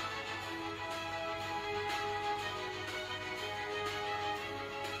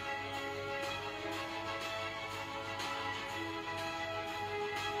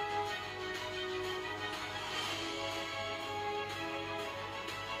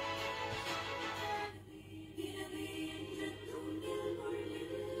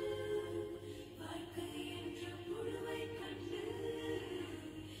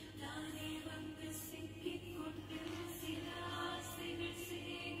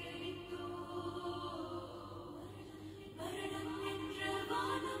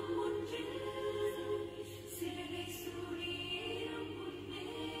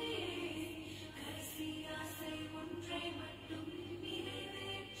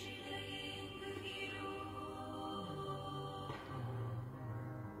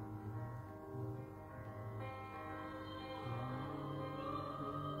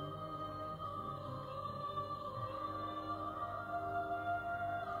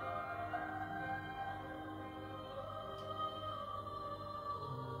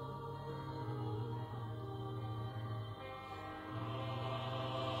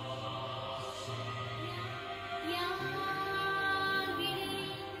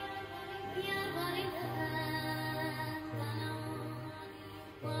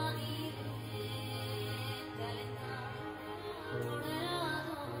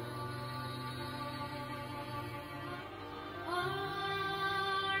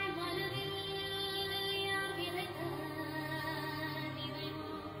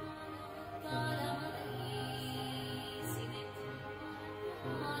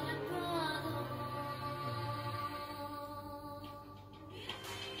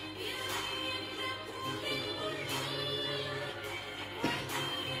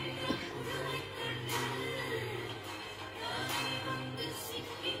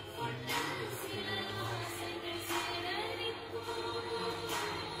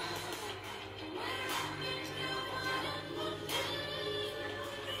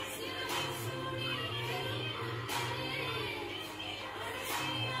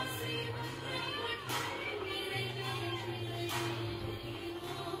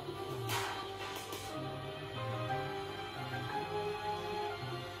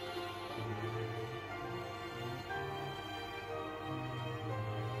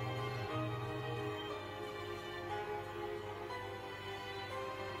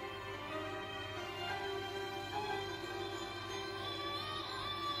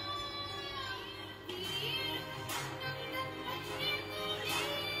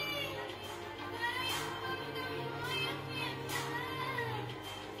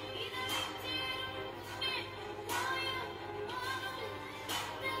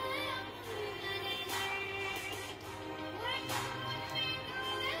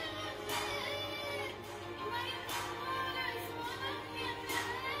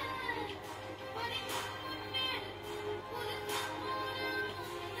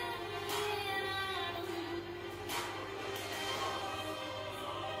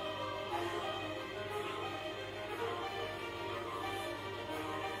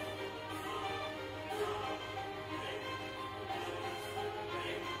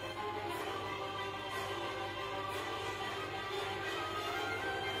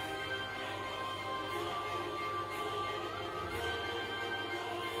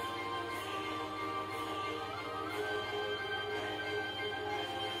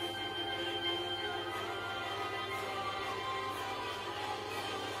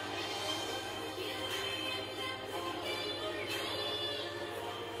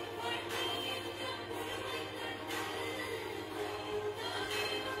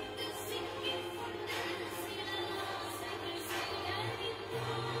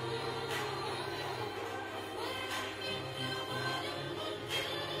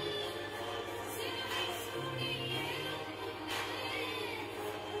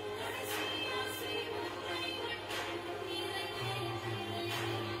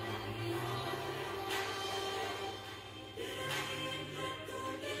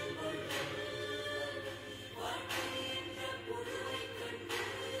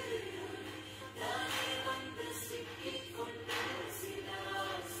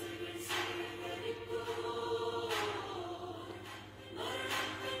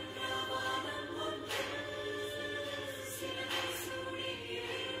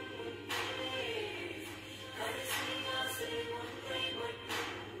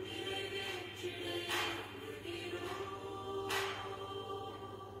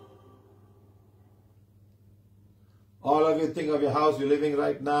 All of you think of your house you're living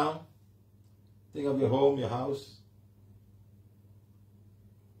right now. Think of your home, your house.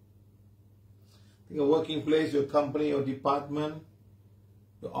 Think of working place, your company, your department,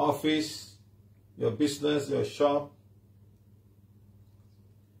 your office, your business, your shop.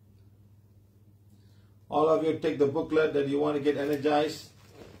 All of you take the booklet that you want to get energized.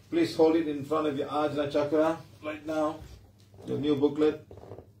 Please hold it in front of your Ajna chakra right now. Your new booklet.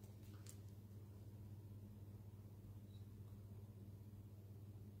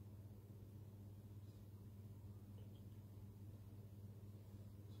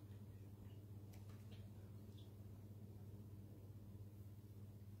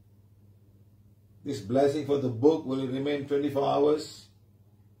 This blessing for the book will remain 24 hours.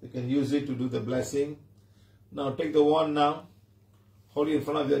 You can use it to do the blessing. Now take the wand now. Hold it in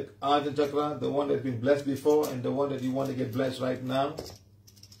front of the Ajna chakra, the one that's been blessed before and the one that you want to get blessed right now.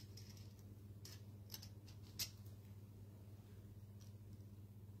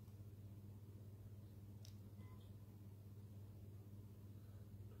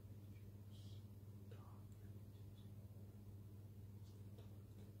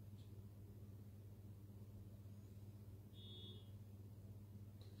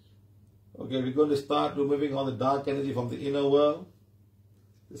 Okay, we're going to start removing all the dark energy from the inner world.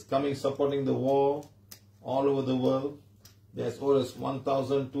 It's coming, supporting the war all over the world. There's orders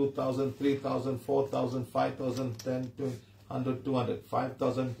 1,000, 2,000, 3,000, 4,000, 5,000, 10, 100, 200.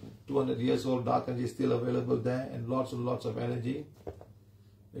 5,200 years old dark energy is still available there, and lots of energy.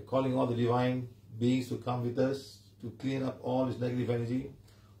 We're calling all the divine beings to come with us to clean up all this negative energy.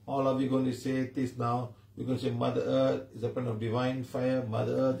 All of you are going to say this now. We're going to say Mother Earth is a planet of divine fire.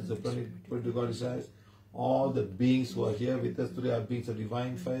 Mother Earth is a planet of God decides. All the beings who are here with us today are beings of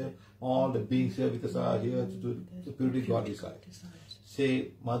divine fire. All the beings here with us are here to do the purity God decides. Say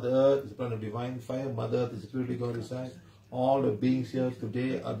Mother Earth is a planet of divine fire. Mother Earth is the purity God decides. All the beings here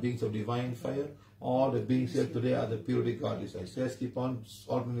today are beings of divine fire. All the beings here today are the purity God decides. Just keep on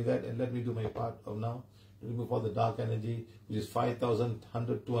ordering that and let me do my part of now. Remove all the dark energy, which is 5,000,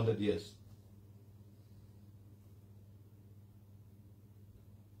 100, 200 years.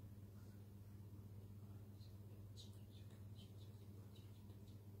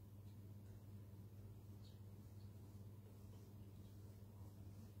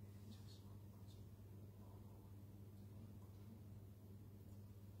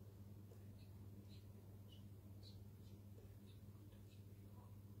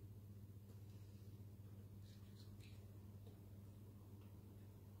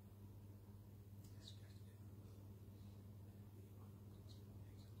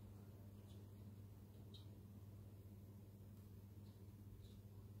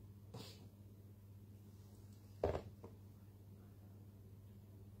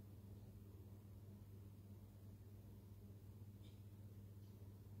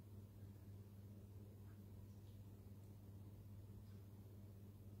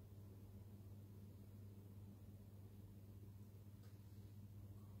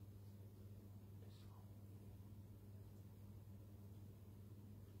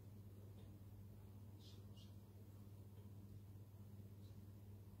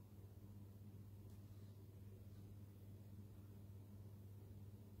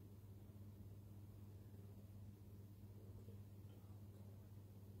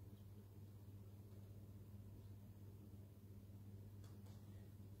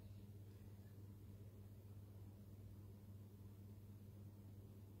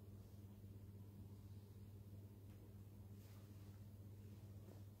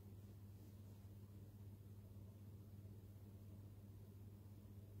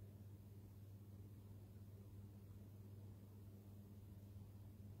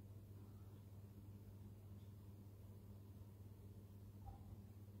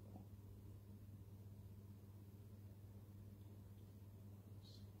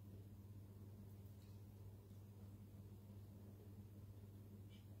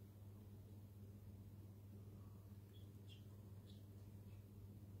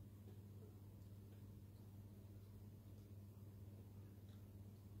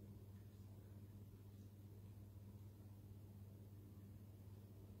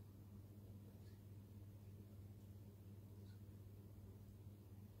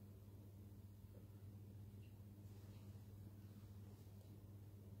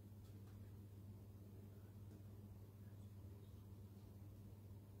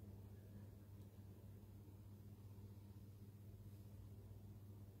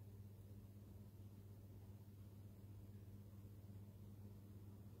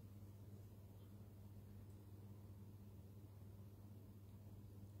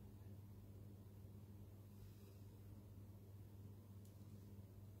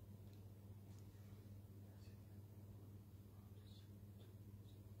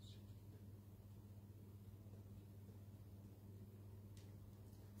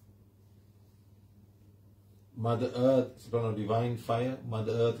 Mother Earth is from a divine fire.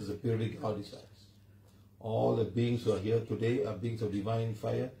 Mother Earth is a purity God desires. All the beings who are here today are beings of divine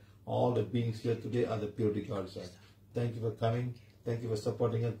fire. All the beings here today are the purity God desires. Thank you for coming. Thank you for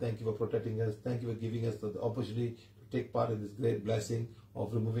supporting us. Thank you for protecting us. Thank you for giving us the opportunity to take part in this great blessing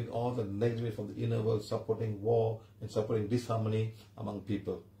of removing all the negativity from the inner world, supporting war and supporting disharmony among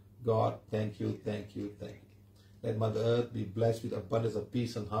people. God, thank you, thank you, thank you. Let Mother Earth be blessed with abundance of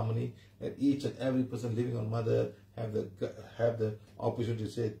peace and harmony. Let each and every person living on Mother Earth have the opportunity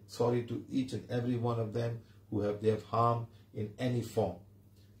to say sorry to each and every one of them who they have harmed in any form.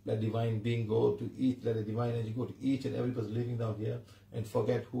 Let divine being go to each, let the divine energy go to each and every person living down here and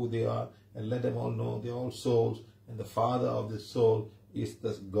forget who they are, and let them all know they're all souls, and the Father of the soul is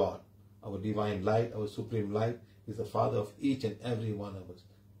the God. Our divine light, our supreme light, is the Father of each and every one of us.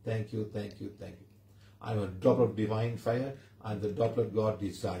 Thank you, thank you, thank you. I'm a drop of divine fire. I'm the droplet God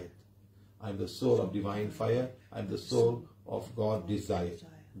desired. I'm the soul of divine fire. I'm the soul of God desired.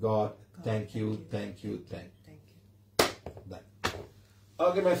 God, thank you, thank you, thank you. Done.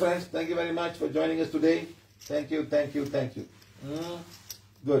 Okay, my friends, thank you very much for joining us today. Thank you, thank you, thank you.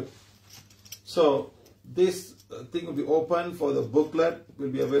 Good. So, this thing will be open for the booklet. It will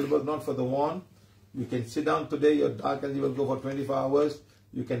be available, not for the wand. You can sit down today. Your dark energy will go for 24 hours.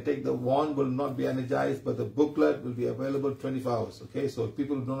 You can take the wand, will not be energized, but the booklet will be available 24 hours. Okay, so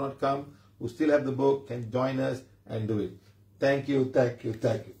people who do not come, who still have the book, can join us and do it. Thank you, thank you,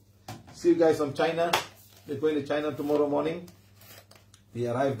 thank you. See you guys from China. We're going to China tomorrow morning. We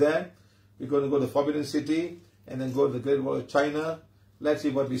arrive there. We're going to go to the Forbidden City and then go to the Great Wall of China. Let's see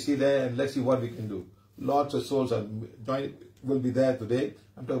what we see there and let's see what we can do. Lots of souls will be there today.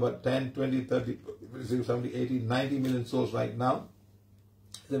 I'm talking about 10, 20, 30, 70, 80, 90 million souls right now.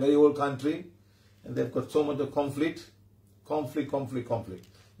 It's a very old country and they've got so much of conflict.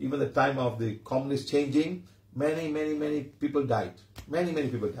 Even the time of the communist changing, many people died. Many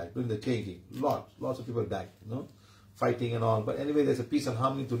people died during the changing. Lots of people died, you know, fighting and all. But anyway, there's a peace and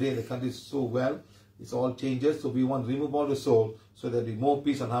harmony today. The country is so well. It's all changes. So we want to remove all the soul so that there be more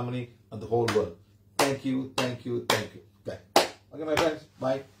peace and harmony on the whole world. Thank you, thank you, thank you. Okay, okay, my friends.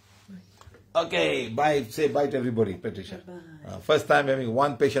 Bye. Okay, bye. Say bye to everybody, Patricia. Bye. First time having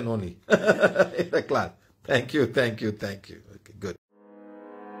one patient only in the class. Thank you, thank you, thank you. Okay, good.